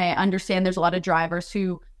 I understand there's a lot of drivers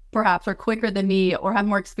who perhaps are quicker than me or have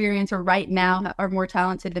more experience or right now are more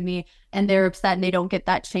talented than me, and they're upset and they don't get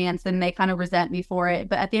that chance and they kind of resent me for it.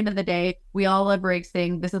 But at the end of the day, we all love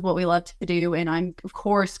racing. This is what we love to do. And I'm, of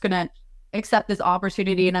course, going to accept this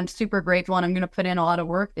opportunity, and I'm super grateful, and I'm going to put in a lot of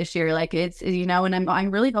work this year. Like it's, and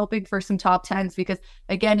I'm really hoping for some top 10s because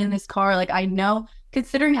again, in this car, like I know,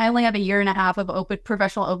 considering I only have a year and a half of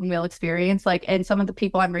professional open wheel experience, like, and some of the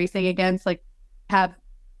people I'm racing against, like have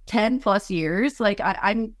 10 plus years, like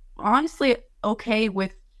I'm honestly okay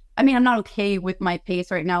with, I'm not okay with my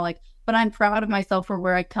pace right now, like, but I'm proud of myself for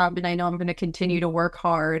where I come, and I know I'm going to continue to work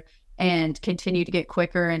hard and continue to get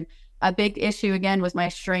quicker. And a big issue again was my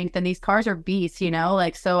strength, and these cars are beasts,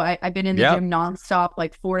 like, so I've been in the gym nonstop,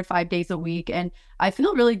 like 4 to 5 days a week, and I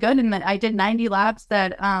feel really good in that. I did 90 laps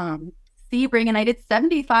at Sebring, and I did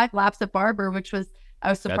 75 laps at Barber, which was, I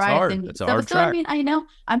was surprised. That's hard. That's a hard track. I know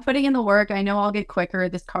I'm putting in the work. I know I'll get quicker.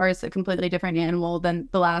 This car is a completely different animal than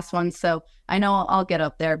the last one. So I know I'll get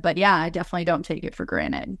up there. But yeah, I definitely don't take it for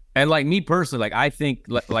granted. And like me personally, like I think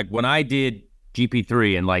like when I did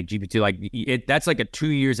GP3 and like GP2, like that's like a 2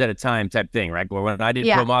 years at a time type thing, right? When I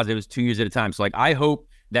did Pro Mazda, it was 2 years at a time. So like I hope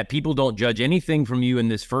that people don't judge anything from you in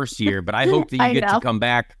this first year, but I hope that you get to come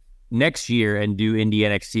back next year and do Indy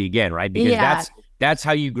NXT again, right? Because that's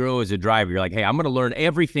how you grow as a driver. You're like, hey, I'm going to learn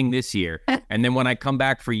everything this year. And then when I come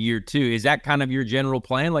back for year 2, is that kind of your general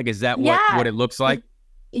plan? Like, is that what it looks like?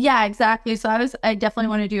 Yeah, exactly. So I definitely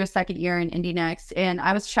want to do a second year in Indy next. And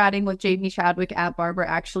I was chatting with Jamie Chadwick at Barber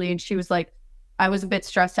actually, and she was like, I was a bit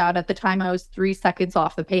stressed out at the time. I was 3 seconds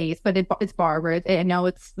off the pace, but it's Barber. I know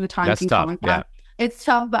it's the time. That's tough. Yeah. It's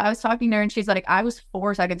tough, but I was talking to her and she's like, I was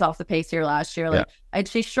 4 seconds off the pace here last year. Like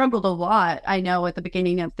she struggled a lot. I know at the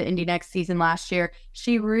beginning of the Indy Next season last year,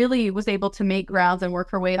 she really was able to make grounds and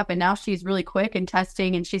work her way up. And now she's really quick and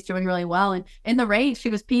testing, and she's doing really well. And in the race,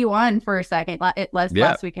 she was P1 for a second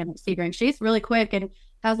last weekend at Sebring. She's really quick and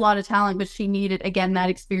has a lot of talent, but she needed, again,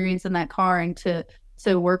 that experience in that car and to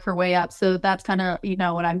work her way up. So that's kind of,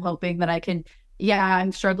 what I'm hoping that I can. Yeah,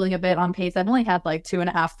 I'm struggling a bit on pace. I've only had like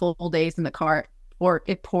 2.5 full days in the car. Or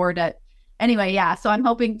it poured at anyway. Yeah. So I'm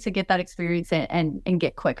hoping to get that experience and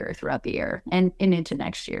get quicker throughout the year and into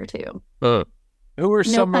next year too. Who are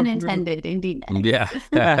some? No pun intended. Indy next.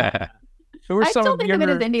 Yeah. Who are I some still of think your... of it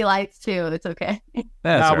as Indy Lights too. It's okay.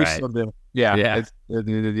 That's we right. still do. Yeah.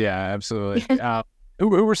 Yeah. Absolutely. Who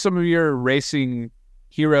were some of your racing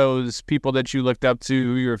heroes? People that you looked up to,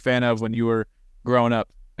 who you were a fan of when you were growing up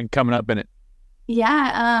and coming up in it?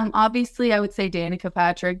 Yeah, obviously I would say Danica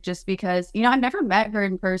Patrick, just because, I've never met her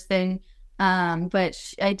in person,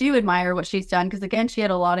 but I do admire what she's done because, again, she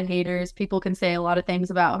had a lot of haters. People can say a lot of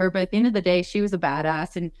things about her, but at the end of the day, she was a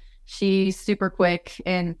badass and she's super quick,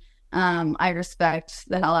 and I respect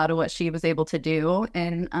the hell out of what she was able to do.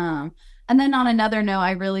 And then on another note,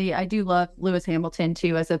 I do love Lewis Hamilton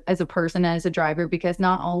too as a person, as a driver, because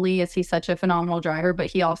not only is he such a phenomenal driver, but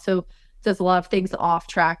he also does a lot of things off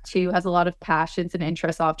track too, has a lot of passions and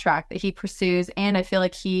interests off track that he pursues. And I feel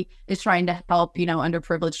like he is trying to help,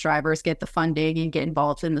 underprivileged drivers get the funding and get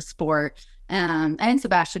involved in the sport. And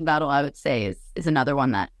Sebastian Vettel, I would say, is another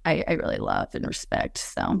one that I really love and respect.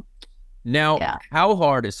 So Now, how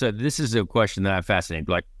hard is, so this is a question that I'm fascinated.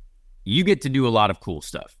 Like, you get to do a lot of cool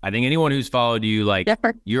stuff. I think anyone who's followed you, like,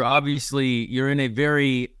 you're in a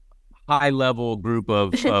very high level group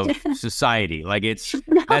of society. Like,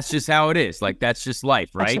 that's just how it is. Like, that's just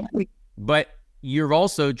life, right? Absolutely. But you're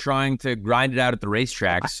also trying to grind it out at the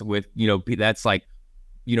racetracks with, that's like,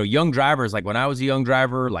 young drivers. Like, when I was a young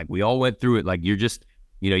driver, like, we all went through it. Like, you're just,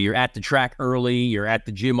 you're at the track early, you're at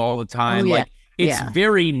the gym all the time. Like, it's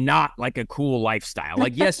very not like a cool lifestyle.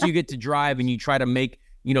 Like, yes, you get to drive and you try to make,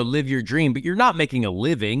 live your dream, but you're not making a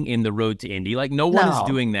living in the road to Indy. Like, no one is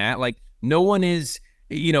doing that. Like, no one is,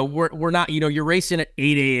 we're not, you're racing at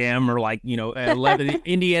 8 a.m. or like, 11.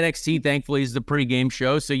 Indy NXT, thankfully, is the pregame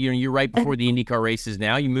show. So, you're right before the IndyCar races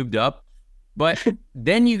now. You moved up. But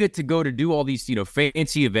then you get to go to do all these,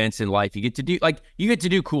 fancy events in life. You get to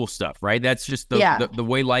do cool stuff, right? That's just the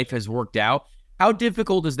way life has worked out. How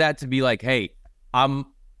difficult is that to be like, hey, I'm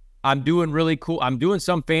doing really cool. I'm doing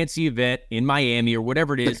some fancy event in Miami or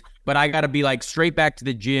whatever it is, but I got to be like straight back to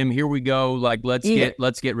the gym. Here we go. Like, let's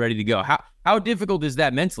get ready to go. How difficult is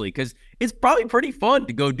that mentally? Because it's probably pretty fun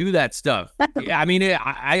to go do that stuff. I mean,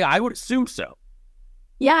 I would assume so.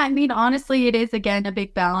 Yeah, I mean, honestly, it is, again, a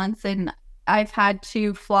big balance. And I've had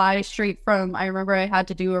to fly I remember I had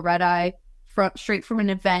to do a red eye straight from an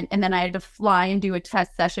event, and then I had to fly and do a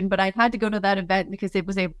test session. But I had to go to that event because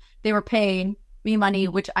they were paying me money,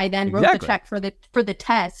 which I then wrote the check for the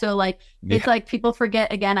test. So like, it's like people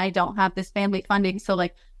forget, again, I don't have this family funding. So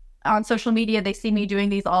like on social media, they see me doing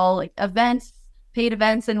these all like events, paid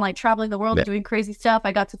events, and like traveling the world and doing crazy stuff.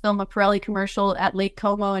 I got to film a Pirelli commercial at Lake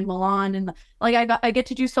Como in Milan, and like I get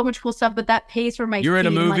to do so much cool stuff, but that pays for my You're in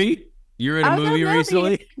a movie? Like, you're in a movie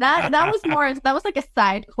recently? That was like a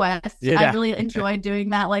side quest. I really enjoyed doing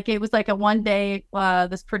that. Like, it was like a one day,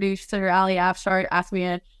 this producer, Ali Afshar, asked me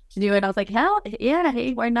to do it. I was like, hell yeah,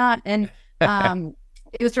 hey, why not? And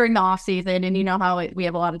it was during the off season, and you know how we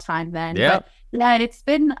have a lot of time then. But yeah, it's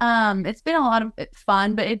been a lot of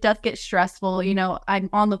fun, but it does get stressful. I'm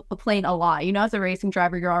on the plane a lot. As a racing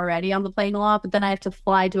driver, you're already on the plane a lot, but then I have to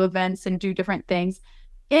fly to events and do different things.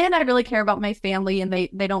 And I really care about my family, and they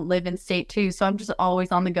don't live in state too. So I'm just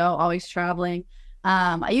always on the go, always traveling.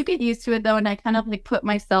 You get used to it though. And I kind of like put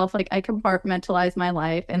myself, like, I compartmentalize my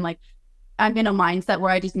life, and like, I'm in a mindset where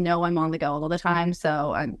I just know I'm on the go all the time.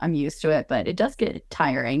 So I'm used to it, but it does get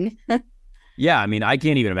tiring. Yeah. I mean, I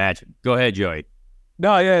can't even imagine. Go ahead, Joey.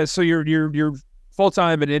 No. Yeah. So you're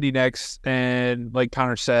full-time at Indy next. And like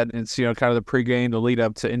Connor said, it's, kind of the pregame, the lead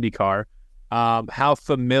up to IndyCar. How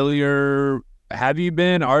familiar have you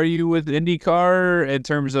been? Are you with IndyCar in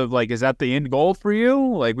terms of like, is that the end goal for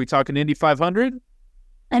you? Like, we talking Indy 500?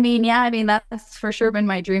 I mean, that's for sure been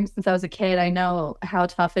my dream since I was a kid. I know how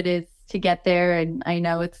tough it is to get there, and I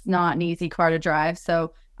know it's not an easy car to drive.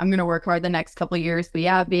 So I'm going to work hard the next couple of years. But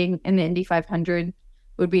yeah, being in the Indy 500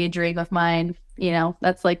 would be a dream of mine.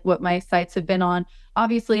 That's like what my sights have been on.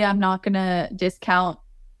 Obviously, I'm not going to discount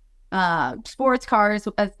sports cars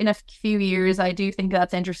in a few years. I do think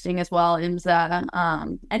that's interesting as well.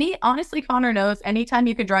 Honestly, Connor knows, anytime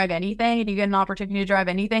you could drive anything and you get an opportunity to drive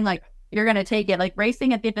anything, like, you're going to take it. Like,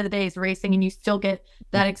 racing at the end of the day is racing, and you still get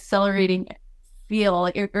that exhilarating feel,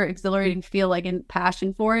 like, and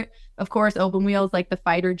passion for it. Of course, open wheel is like the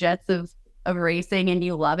fighter jets of racing, and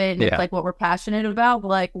you love it. And it's like what we're passionate about. But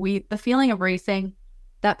like, the feeling of racing,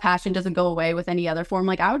 that passion doesn't go away with any other form.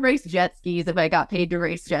 Like, I would race jet skis if I got paid to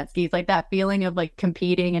race jet skis. Like, that feeling of like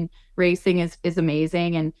competing and racing is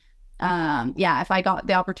amazing. And if I got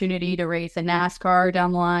the opportunity to race in NASCAR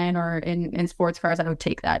down the line or in sports cars, I would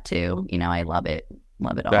take that too. I love it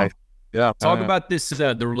all. Yeah. Talk about this,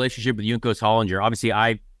 the relationship with Juncos Hollinger. Obviously,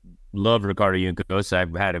 I love Ricardo Juncos.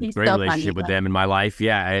 I've had a great relationship with them in my life.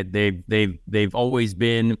 Yeah, they've always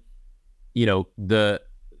been, the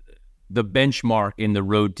benchmark in the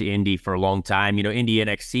road to Indy for a long time. Indy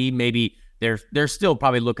NXT, maybe they're still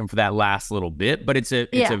probably looking for that last little bit, but it's a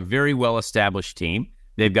very well established team.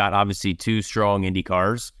 They've got obviously 2 strong Indy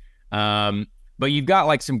cars, but you've got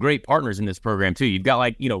like some great partners in this program too. You've got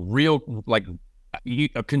like real like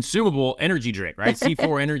a consumable energy drink, right?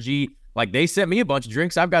 C4 Energy. Like, they sent me a bunch of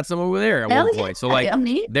drinks. I've got some over there at one point. So like,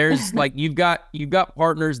 there's like, you've got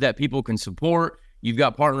partners that people can support. You've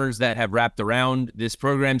got partners that have wrapped around this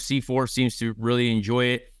program. C4 seems to really enjoy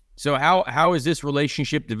it. So how has this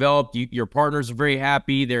relationship developed? Your partners are very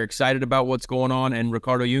happy. They're excited about what's going on. And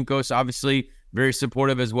Ricardo Juncos, obviously, very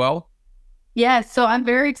supportive as well. Yeah, so I'm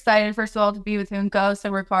very excited, first of all, to be with Juncos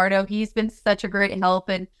and Ricardo. He's been such a great help,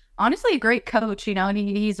 and honestly a great coach. And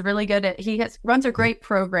he's really good at, runs a great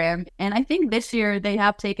program. And I think this year they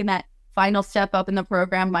have taken that final step up in the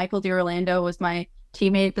program. Michael DiOrlando was my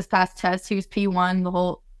teammate this past test. He was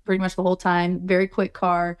P1 pretty much the whole time. Very quick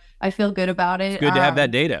car. I feel good about it. It's good to have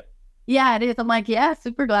that data. Yeah, it is. I'm like, yeah,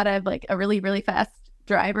 super glad I have like a really, really fast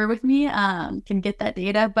driver with me. Can get that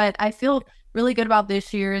data. But I feel really good about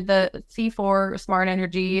this year. The C4 Smart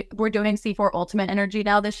Energy. We're doing C4 Ultimate Energy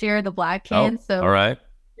now this year, the black can. So all right.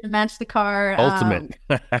 To match the car. Ultimate.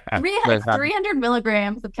 300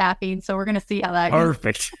 milligrams of caffeine. So we're going to see how that goes.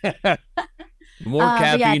 Perfect. More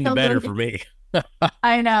caffeine, the better for me.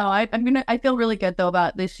 I know. I feel really good though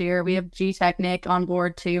about this year. We have G Technic on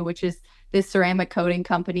board too, which is this ceramic coating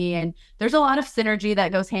company, and there's a lot of synergy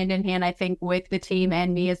that goes hand in hand, I think, with the team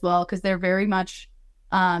and me as well, because they're very much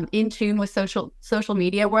in tune with social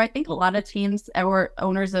media, where I think a lot of teams or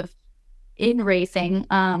owners of in racing,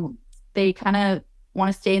 they kind of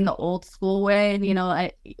want to stay in the old school way. And,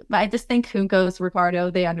 I just think Junco's, Ricardo,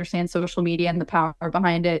 they understand social media and the power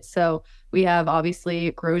behind it. So we have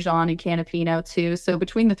obviously Grosjean and Canapino too. So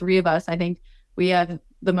between the three of us, I think we have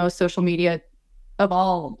the most social media of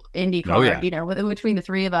all IndyCar, between the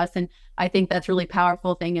three of us. And I think that's a really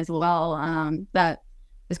powerful thing as well. That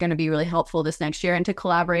is going to be really helpful this next year, and to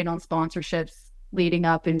collaborate on sponsorships leading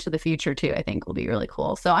up into the future too, I think will be really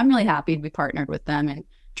cool. So I'm really happy to be partnered with them and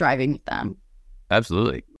driving with them.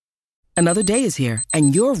 Absolutely. Another day is here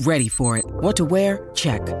and you're ready for it. What to wear?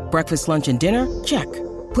 Check. Breakfast, lunch, and dinner? Check.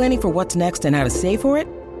 Planning for what's next and how to save for it?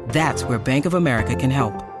 That's where Bank of America can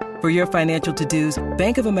help. For your financial to-dos,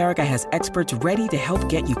 Bank of America has experts ready to help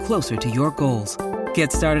get you closer to your goals.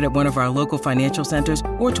 Get started at one of our local financial centers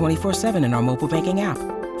or 24/7 in our mobile banking app.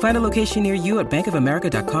 Find a location near you at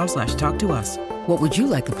bankofamerica.com/talktous. What would you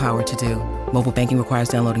like the power to do? Mobile banking requires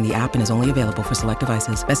downloading the app and is only available for select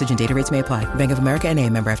devices. Message and data rates may apply. Bank of America N.A.,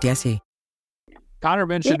 member FDIC. Connor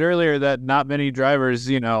mentioned earlier that not many drivers,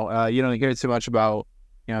 you don't hear too much about,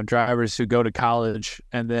 drivers who go to college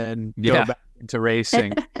and then go back into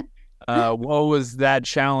racing. What was that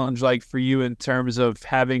challenge like for you in terms of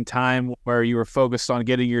having time where you were focused on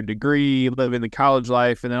getting your degree, living the college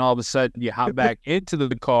life, and then all of a sudden you hop back into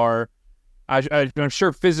the car? I'm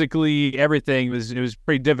sure physically everything it was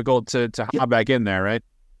pretty difficult to hop back in there, right?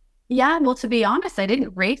 Yeah, well, to be honest, I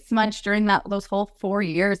didn't race much during those whole 4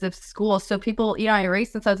 years of school. So people, I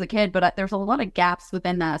raced since I was a kid, but there's a lot of gaps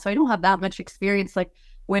within that. So I don't have that much experience. Like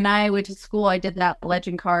when I went to school, I did that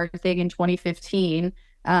legend car thing in 2015.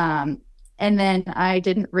 And then I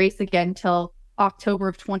didn't race again until October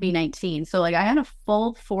of 2019. So like I had a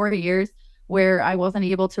full 4 years where I wasn't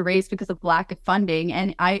able to race because of lack of funding.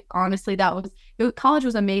 And I honestly, college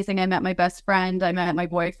was amazing. I met my best friend. I met my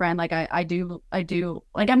boyfriend. Like I do,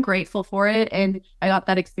 like I'm grateful for it. And I got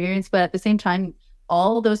that experience. But at the same time,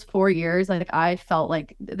 all those 4 years, like I felt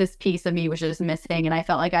like this piece of me was just missing. And I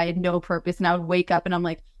felt like I had no purpose. And I would wake up and I'm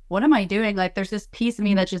like, what am I doing? Like there's this piece of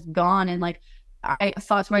me that's just gone. And like, I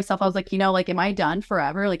thought to myself, I was like, like, am I done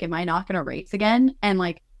forever? Like, am I not going to race again? And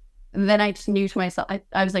like, then I just knew to myself,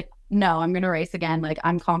 I was like, no, I'm going to race again. Like,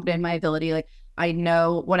 I'm confident in my ability. Like, I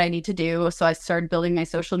know what I need to do. So I started building my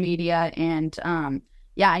social media and,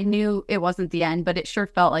 I knew it wasn't the end, but it sure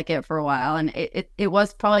felt like it for a while. And it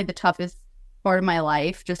was probably the toughest part of my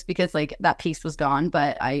life just because like that piece was gone,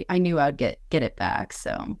 but I knew I'd get it back.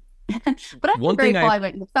 So, but I'm grateful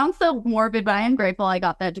it sounds so morbid, but I am grateful I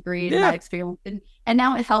got that degree and that experience. And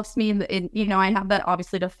now it helps me I have that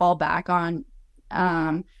obviously to fall back on.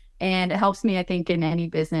 And it helps me, I think, in any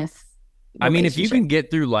business. I mean, if you can get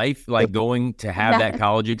through life, like going to have that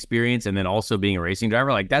college experience and then also being a racing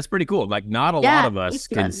driver, like that's pretty cool. Like not a lot of us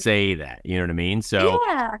can say that, you know what I mean? So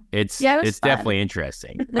it's definitely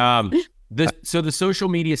interesting. So the social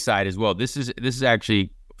media side as well, this is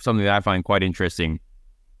actually something that I find quite interesting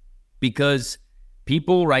because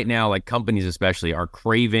people right now, like companies especially, are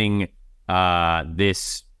craving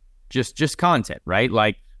this just content, right?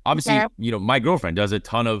 Like obviously, my girlfriend does a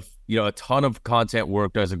ton of content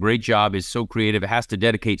work, does a great job, is so creative. It has to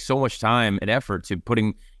dedicate so much time and effort to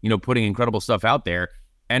putting incredible stuff out there.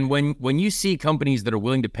 And when you see companies that are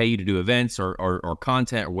willing to pay you to do events or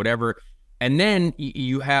content or whatever, and then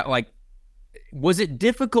you have like, was it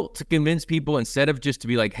difficult to convince people instead of just to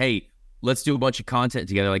be like, hey, let's do a bunch of content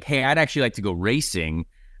together? Like, hey, I'd actually like to go racing,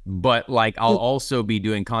 but like I'll also be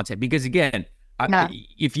doing content because again,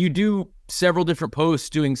 if you do several different posts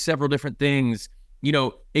doing several different things,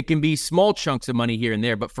 it can be small chunks of money here and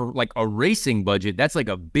there, but for like a racing budget, that's like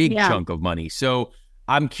a big chunk of money. So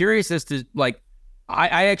I'm curious as to like,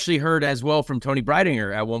 I actually heard as well from Tony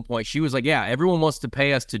Breidinger at one point, she was like, yeah, everyone wants to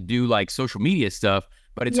pay us to do like social media stuff,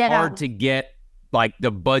 but it's hard to get like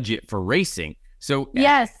the budget for racing. So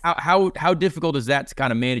how difficult is that to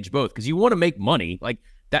kind of manage both? Because you want to make money. Like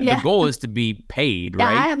the goal is to be paid,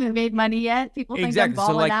 right? Yeah, I haven't made money yet. People think I'm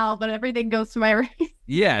balling out, but everything goes to my race.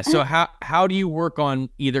 Yeah. So how do you work on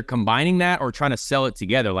either combining that or trying to sell it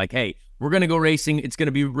together? Like, hey, we're going to go racing. It's going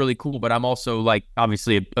to be really cool, but I'm also like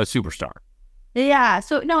obviously a superstar. Yeah.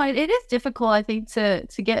 So no, it is difficult, I think, to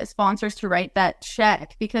get sponsors to write that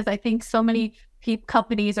check, because I think so many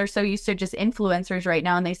companies are so used to just influencers right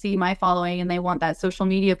now, and they see my following and they want that social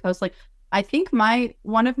media post. Like, I think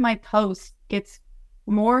one of my posts gets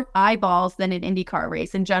more eyeballs than an IndyCar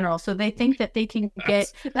race in general. So they think that they can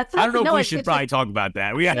get that's I don't know if we should probably talk about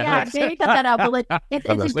that. Yeah, maybe cut that out. But like it's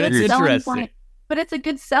a good selling point. But it's a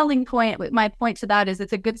good selling point. My point to that is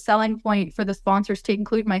it's a good selling point for the sponsors to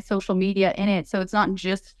include my social media in it. So it's not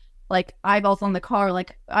just like eyeballs on the car.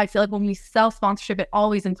 Like, I feel like when we sell sponsorship, it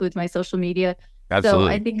always includes my social media. Absolutely.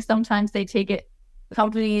 So I think sometimes they take it,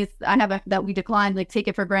 companies that we decline, like, take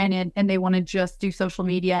it for granted, and they want to just do social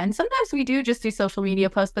media. And sometimes we do just do social media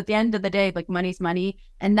posts, but at the end of the day, like, money's money.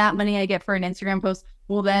 And that money I get for an Instagram post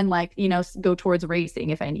will then, like, go towards racing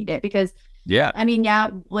if I need it. Because I mean,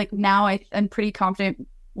 like, now I'm pretty confident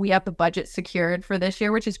we have the budget secured for this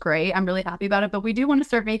year, which is great. I'm really happy about it, but we do want to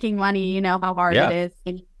start making money. You know how hard it is.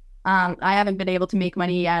 And, I haven't been able to make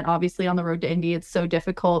money yet. Obviously, on the road to Indy, it's so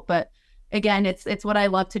difficult, but again, it's what I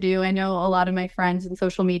love to do. I know a lot of my friends in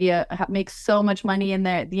social media make so much money, and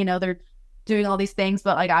they're doing all these things,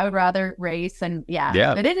 but like, I would rather race. And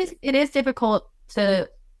but it is difficult to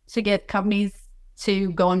get companies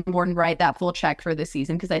to go on board and write that full check for the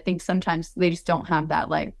season, because I think sometimes they just don't have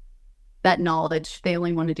that knowledge. They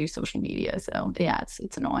only want to do social media. So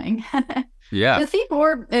it's annoying. The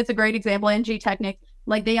C4 is a great example. NG Technic,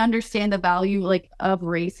 like, they understand the value, like, of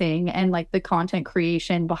racing and, like, the content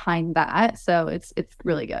creation behind that. So it's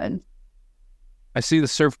really good. I see the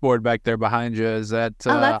surfboard back there behind you. Is that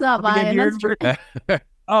that's not mine.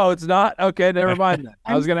 Oh, it's not? Okay, never mind then.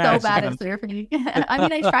 I was gonna ask. I'm so bad at surfing. I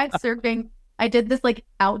mean, I tried surfing. I did this, like,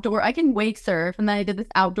 outdoor, I can wake surf, and then I did this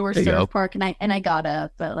outdoor surf park, and I got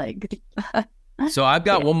up, but like So I've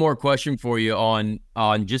got one more question for you on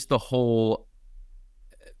just the whole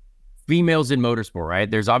females in motorsport,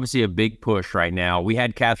 right? There's obviously a big push right now. We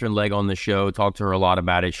had Catherine Legg on the show, talked to her a lot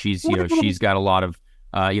about it. She's got a lot of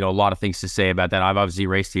things to say about that. I've obviously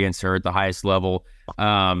raced against her at the highest level.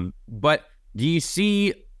 But do you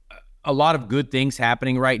see a lot of good things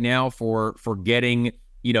happening right now for getting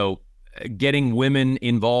women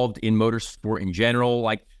involved in motorsport in general?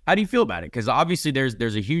 Like, how do you feel about it? Because obviously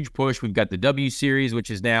there's a huge push. We've got the W Series, which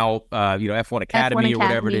is now F1 Academy or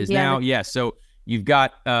whatever it is now. Yeah, so you've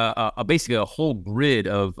got basically a whole grid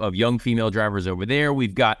of young female drivers over there.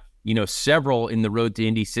 We've got several in the Road to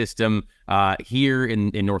Indy system here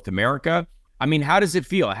in North America. I mean, how does it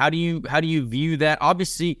feel? How do you view that?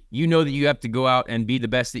 Obviously, you know that you have to go out and be the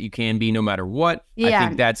best that you can be, no matter what. I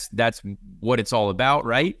think that's what it's all about,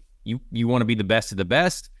 right? You want to be the best of the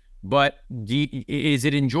best. But is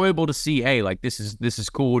it enjoyable to see? Hey, like, this is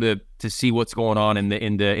cool to see what's going on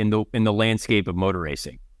in the landscape of motor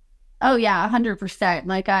racing. Oh yeah, 100%.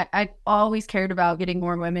 Like, I always cared about getting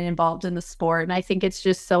more women involved in the sport, and I think it's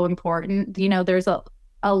just so important. There's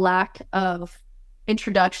a lack of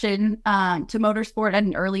introduction to motorsport at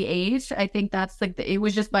an early age. I think that's like it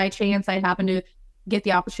was just by chance I happened to get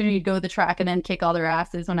the opportunity to go to the track and then kick all their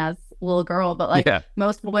asses when I was a little girl. But like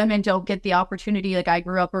most women don't get the opportunity. Like, I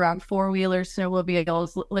grew up around four-wheelers,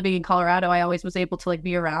 snowmobiles, living in Colorado. I always was able to, like,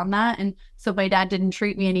 be around that. And so my dad didn't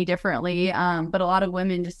treat me any differently. But a lot of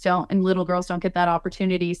women just don't, and little girls don't get that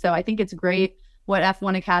opportunity. So I think it's great what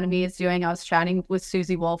F1 Academy is doing. I was chatting with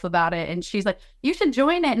Susie Wolf about it, and she's like, you should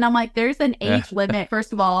join it. And I'm like, there's an age limit.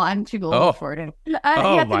 First of all, I'm too old for it.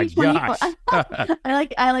 Oh my gosh.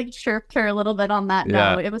 I like chirped her a little bit on that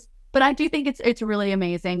note. But I do think it's really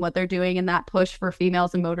amazing what they're doing in that push for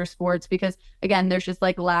females in motorsports, because again, there's just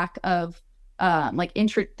like lack of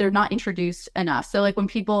they're not introduced enough. So like when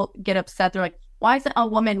people get upset, they're like, why isn't a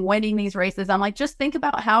woman winning these races? I'm like, just think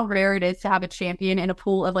about how rare it is to have a champion in a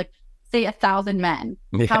pool of, like, say 1,000 men.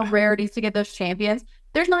 How rare it is to get those champions.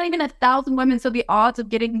 There's not even 1,000 women, so the odds of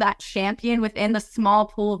getting that champion within the small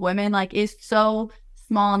pool of women, like, is so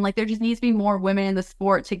small. And like, there just needs to be more women in the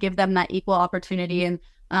sport to give them that equal opportunity. And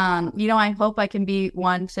I hope I can be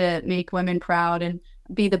one to make women proud and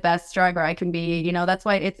be the best driver I can be. That's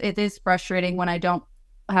why it is frustrating when I don't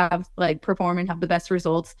perform and have the best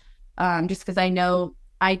results, just because I know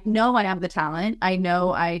I have the talent. I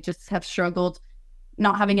know I just have struggled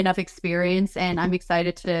not having enough experience, and I'm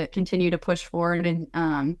excited to continue to push forward. And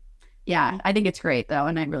I think it's great though,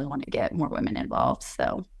 and I really want to get more women involved.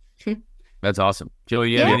 So that's awesome.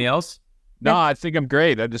 Joey, you have anything else? No, I think I'm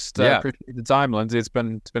great. I just appreciate the time, Lindsay. It's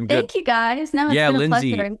been good. Thank you, guys. No, it's been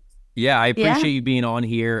Lindsay, a pleasure. Yeah, I appreciate you being on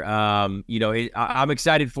here. I'm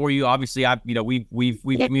excited for you. Obviously, we've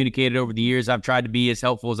communicated over the years. I've tried to be as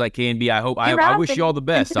helpful as I can be. I wish you all the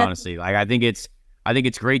best. Honestly, like I think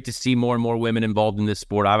it's great to see more and more women involved in this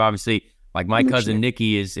sport. I've obviously, like, my cousin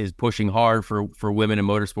Nikki is pushing hard for women in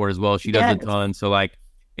motorsport as well. She does a ton. So like,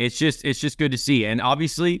 it's just good to see. And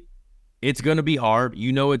obviously, it's going to be hard.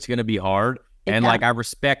 It's going to be hard. And like, I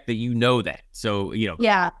respect that that. So,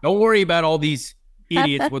 don't worry about all these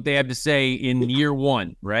idiots, what they have to say in year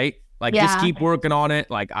one, right? Like, just keep working on it.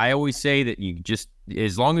 Like, I always say that you just,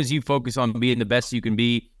 as long as you focus on being the best you can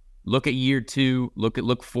be, look at year two,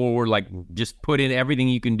 look forward, like, just put in everything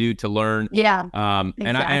you can do to learn. Yeah. Exactly.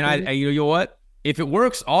 And I you know what? If it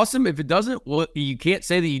works, awesome. If it doesn't, well, you can't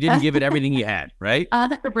say that you didn't give it everything you had, right?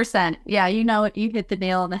 100%. Yeah, you hit the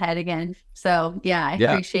nail on the head again. So I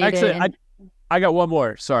appreciate it. Actually, I got one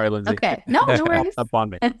more. Sorry, Lindsay. Okay. No worries. Up on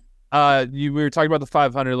me. We were talking about the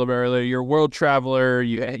 500 a little bit earlier. You're a world traveler.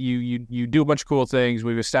 You do a bunch of cool things.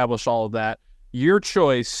 We've established all of that. Your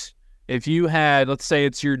choice, if you had, let's say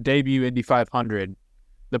it's your debut Indy 500,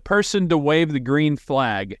 the person to wave the green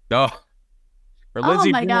flag for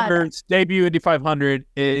Lindsay Brewer's debut Indy 500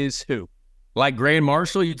 is who? Like Grand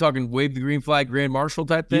Marshal? You talking wave the green flag Grand Marshal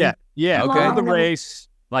type thing? Yeah. Okay. The race,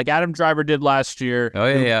 like Adam Driver did last year. Oh,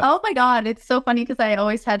 yeah. Oh, my God. It's so funny because I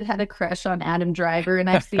always had a crush on Adam Driver, and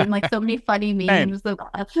I've seen, like, so many funny memes. But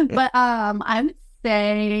I would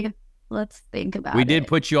say, let's think about it. We did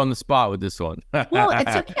put you on the spot with this one. Well,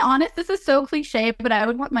 to be honest, this is so cliche, but I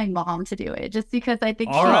would want my mom to do it just because I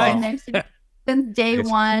think she's been there since day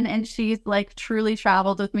one, and she's, like, truly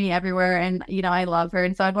traveled with me everywhere, and I love her,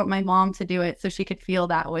 and so I'd want my mom to do it so she could feel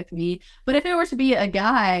that with me. But if it were to be a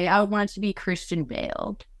guy, I would want it to be Christian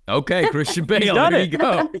Bale. Okay, Christian Bale. There you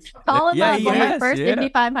go. Call him up on my first Indy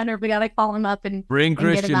 500. We gotta call him up and bring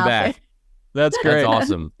Christian back. That's great. That's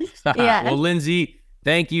awesome. Well, Lindsay,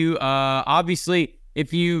 thank you. Obviously,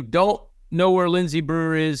 if you don't know where Lindsay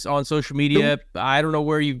Brewer is on social media, I don't know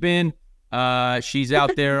where you've been. She's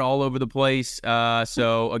out there all over the place.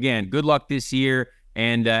 So again, good luck this year,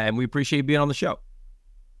 and we appreciate you being on the show.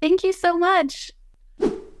 Thank you so much.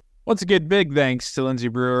 Once again, big thanks to Lindsay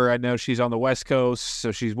Brewer. I know she's on the West Coast,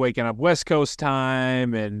 so she's waking up West Coast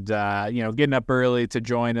time and getting up early to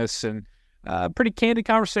join us, and pretty candid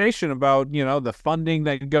conversation about the funding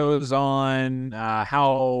that goes on,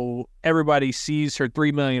 how everybody sees her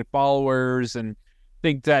 3 million followers, and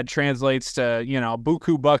think that translates to,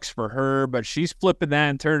 buku bucks for her, but she's flipping that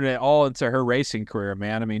and turning it all into her racing career,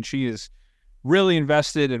 man. I mean, she is really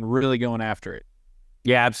invested and really going after it.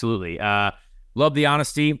 Yeah, absolutely. Love the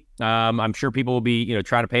honesty. I'm sure people will be,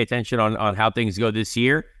 trying to pay attention on how things go this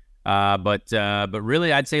year. But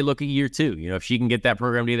really, I'd say look at year two. If she can get that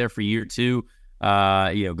program together for year two,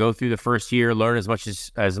 go through the first year, learn as much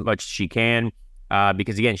as she can.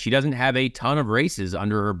 Because again, she doesn't have a ton of races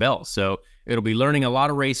under her belt, so it'll be learning a lot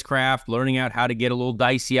of racecraft, learning out how to get a little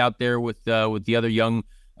dicey out there with the other young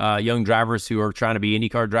drivers who are trying to be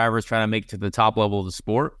IndyCar drivers, trying to make it to the top level of the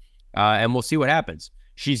sport. And we'll see what happens.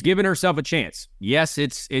 She's given herself a chance. Yes,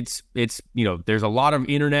 it's there's a lot of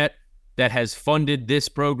internet that has funded this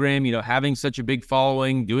program. Having such a big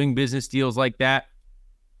following, doing business deals like that.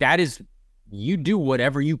 That is, you do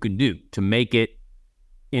whatever you can do to make it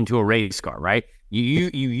into a race car, right? You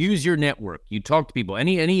use your network. You talk to people.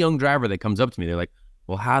 Any young driver that comes up to me, they're like,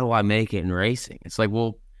 well, how do I make it in racing? It's like,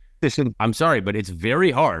 well, listen, I'm sorry, but it's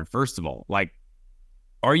very hard. First of all, like,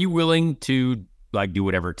 are you willing to do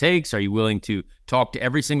whatever it takes? Are you willing to talk to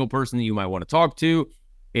every single person that you might want to talk to?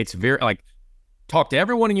 It's very talk to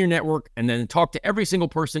everyone in your network, and then talk to every single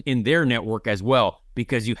person in their network as well,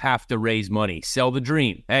 because you have to raise money, sell the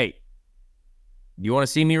dream. Hey, do you want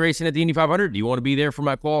to see me racing at the Indy 500? Do you want to be there for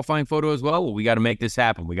my qualifying photo as well? Well, we got to make this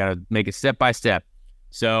happen. We got to make it step by step.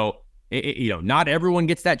 So, not everyone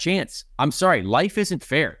gets that chance. I'm sorry. Life isn't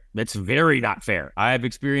fair. That's very not fair. I have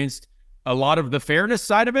experienced a lot of the fairness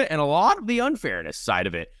side of it and a lot of the unfairness side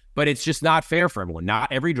of it, but it's just not fair for everyone.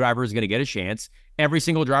 Not every driver is going to get a chance. Every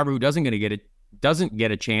single driver who doesn't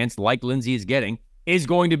get a chance, like Lindsay is getting, is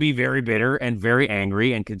going to be very bitter and very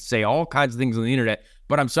angry and could say all kinds of things on the internet.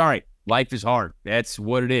 But I'm sorry. Life is hard. That's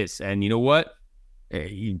what it is. And you know what?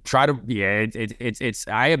 You try to, it's,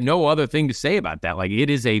 I have no other thing to say about that. Like, it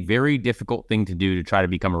is a very difficult thing to do to try to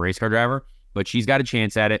become a race car driver, but she's got a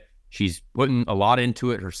chance at it. She's putting a lot into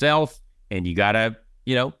it herself, and you gotta,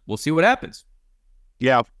 we'll see what happens.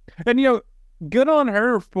 Yeah. And, good on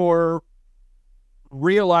her for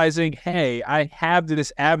realizing, hey, I have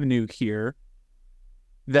this avenue here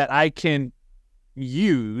that I can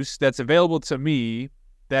use that's available to me,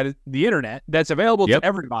 that is the internet, that's available to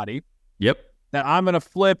everybody. Yep. That I'm going to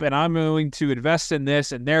flip and I'm going to invest in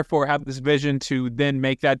this and therefore have this vision to then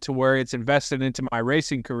make that to where it's invested into my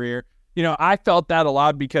racing career. I felt that a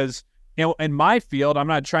lot because, in my field, I'm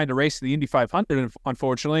not trying to race the Indy 500,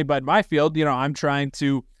 unfortunately, but in my field, I'm trying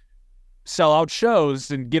to sell out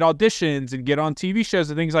shows and get auditions and get on TV shows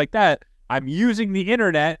and things like that. I'm using the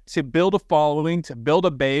internet to build a following, to build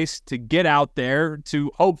a base, to get out there,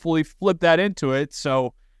 to hopefully flip that into it.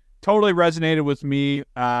 So totally resonated with me.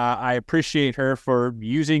 I appreciate her for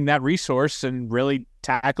using that resource and really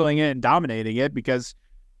tackling it and dominating it because,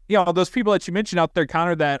 those people that you mentioned out there,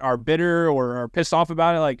 Connor, that are bitter or are pissed off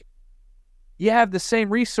about it, like, you have the same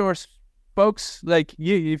resource, folks. Like,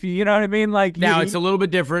 if you know what I mean? Like, now it's a little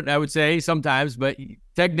bit different, I would say, sometimes, but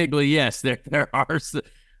technically, yes, there are.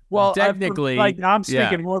 Well, technically, I'm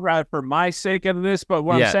speaking more about it for my sake of this, but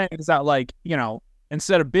what I'm saying is that, like,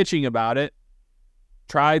 instead of bitching about it,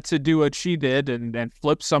 try to do what she did and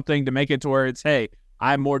flip something to make it to where it's, hey,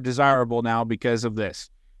 I'm more desirable now because of this.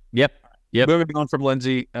 Yep. Moving on from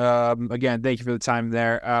Lindsay. Again, thank you for the time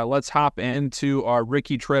there. Let's hop into our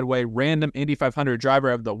Ricky Treadway Random Indy 500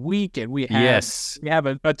 Driver of the Week, and we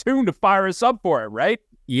have a tune to fire us up for it, right?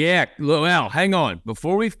 Yeah. Well, hang on.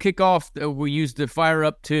 Before we kick off, we used the fire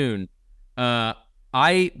up tune.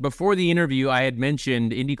 Before the interview, I had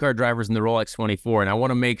mentioned IndyCar drivers in the Rolex 24, and I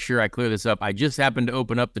want to make sure I clear this up. I just happened to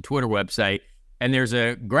open up the Twitter website, and there's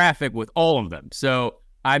a graphic with all of them. So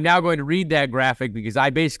I'm now going to read that graphic because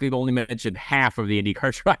I basically only mentioned half of the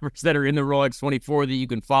IndyCar drivers that are in the Rolex 24 that you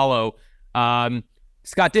can follow.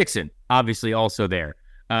 Scott Dixon, obviously also there.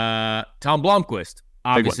 Tom Blomqvist,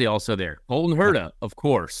 obviously also there. Colton Herta, of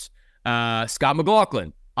course. Scott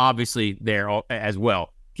McLaughlin, obviously there as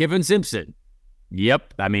well. Kevin Simpson.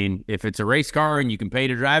 Yep. I mean, if it's a race car and you can pay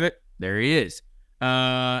to drive it, there he is.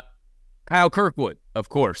 Kyle Kirkwood, of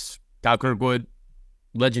course. Kyle Kirkwood,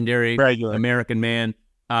 legendary American man,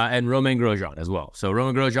 and Romain Grosjean as well. So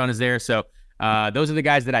Romain Grosjean is there. So those are the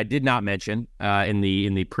guys that I did not mention in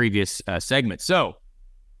the previous segment. So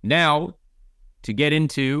now to get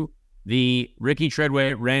into the Ricky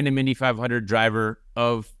Treadway Random Indy 500 Driver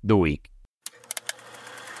of the Week.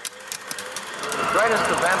 The greatest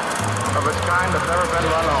event of its kind that's ever been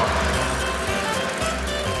run on.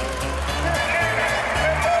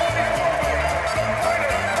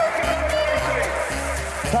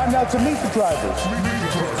 Time now to meet the drivers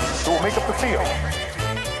who will make up the field.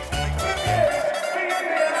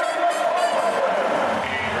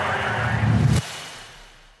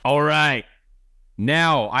 All right.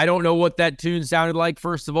 Now, I don't know what that tune sounded like,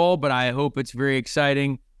 first of all, but I hope it's very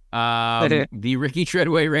exciting. The Ricky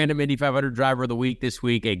Treadway Random Indy 500 Driver of the Week this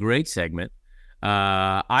week, a great segment.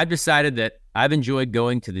 I've decided that I've enjoyed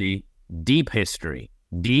going to the deep history.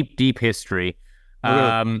 I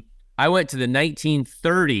went to the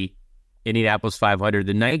 1930 Indianapolis 500,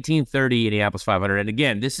 the 1930 Indianapolis 500. And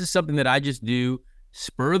again, this is something that I just do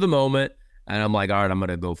spur of the moment. And I'm like, all right, I'm going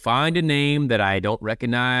to go find a name that I don't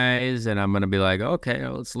recognize. And I'm going to be like, okay,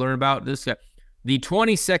 let's learn about this guy. The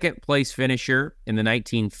 22nd place finisher in the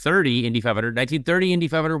 1930 Indy 500. 1930 Indy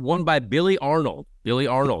 500 won by Billy Arnold. Billy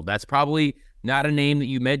Arnold. That's probably not a name that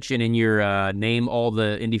you mention in your name all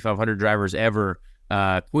the Indy 500 drivers ever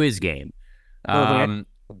quiz game.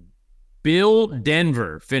 Bill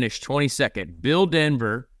Denver finished 22nd. Bill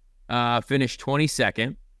Denver finished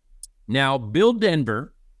 22nd. Now, Bill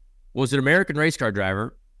Denver was an American race car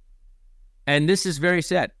driver, and this is very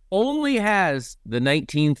sad, only has the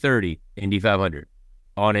 1930 Indy 500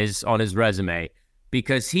 on his resume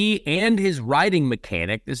because he and his riding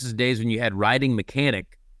mechanic, this is days when you had riding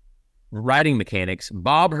mechanics,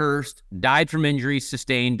 Bob Hurst died from injuries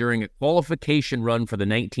sustained during a qualification run for the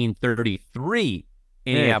 1933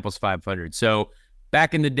 Indianapolis 500. So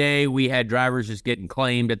back in the day, we had drivers just getting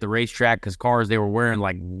claimed at the racetrack because cars, they were wearing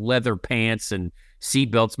like leather pants and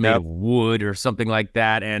seatbelts made of wood or something like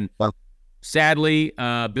that. And sadly,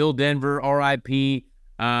 Bill Denver, RIP.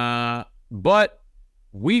 But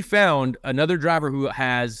we found another driver who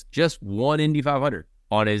has just one Indy 500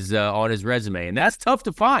 on his resume, and that's tough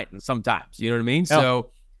to find sometimes. You know what I mean? Yeah.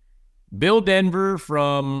 So Bill Denver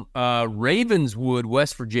from Ravenswood,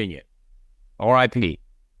 West Virginia, RIP.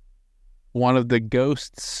 One of the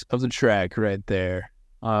ghosts of the track right there,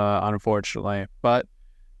 unfortunately. But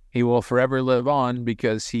he will forever live on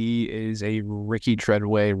because he is a Ricky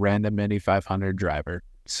Treadway Random Indy 500 driver.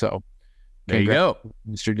 So there you go,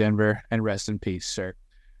 Mr. Denver, and rest in peace, sir.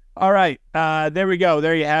 All right. There we go.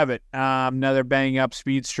 There you have it. Another bang up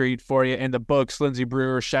Speed Street for you in the books. Lindsay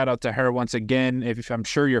Brewer, shout out to her once again. If I'm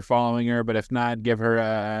sure you're following her, but if not, give her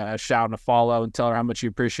a shout and a follow and tell her how much you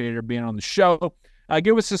appreciate her being on the show.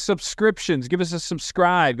 Give us a subscriptions. Give us a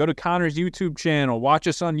subscribe. Go to Connor's YouTube channel. Watch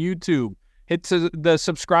us on YouTube. Hit the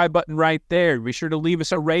subscribe button right there. Be sure to leave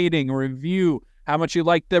us a rating, a review. How much you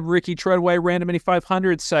like the Ricky Treadway Random Indy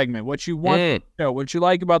 500 segment, what you want to know, what you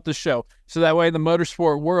like about the show. So that way in the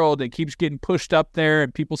motorsport world, it keeps getting pushed up there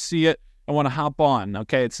and people see it and want to hop on.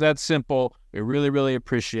 Okay, it's that simple. We really, really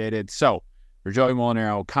appreciate it. So for Joey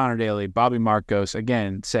Molinaro, Connor Daly, Bobby Marcos,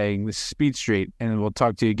 again, saying this is Speed Street, and we'll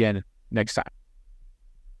talk to you again next time.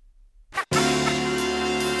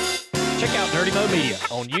 Check out Dirty Mo Media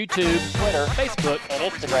on YouTube, Twitter, Facebook,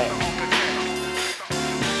 and Instagram.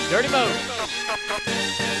 Dirty Mo.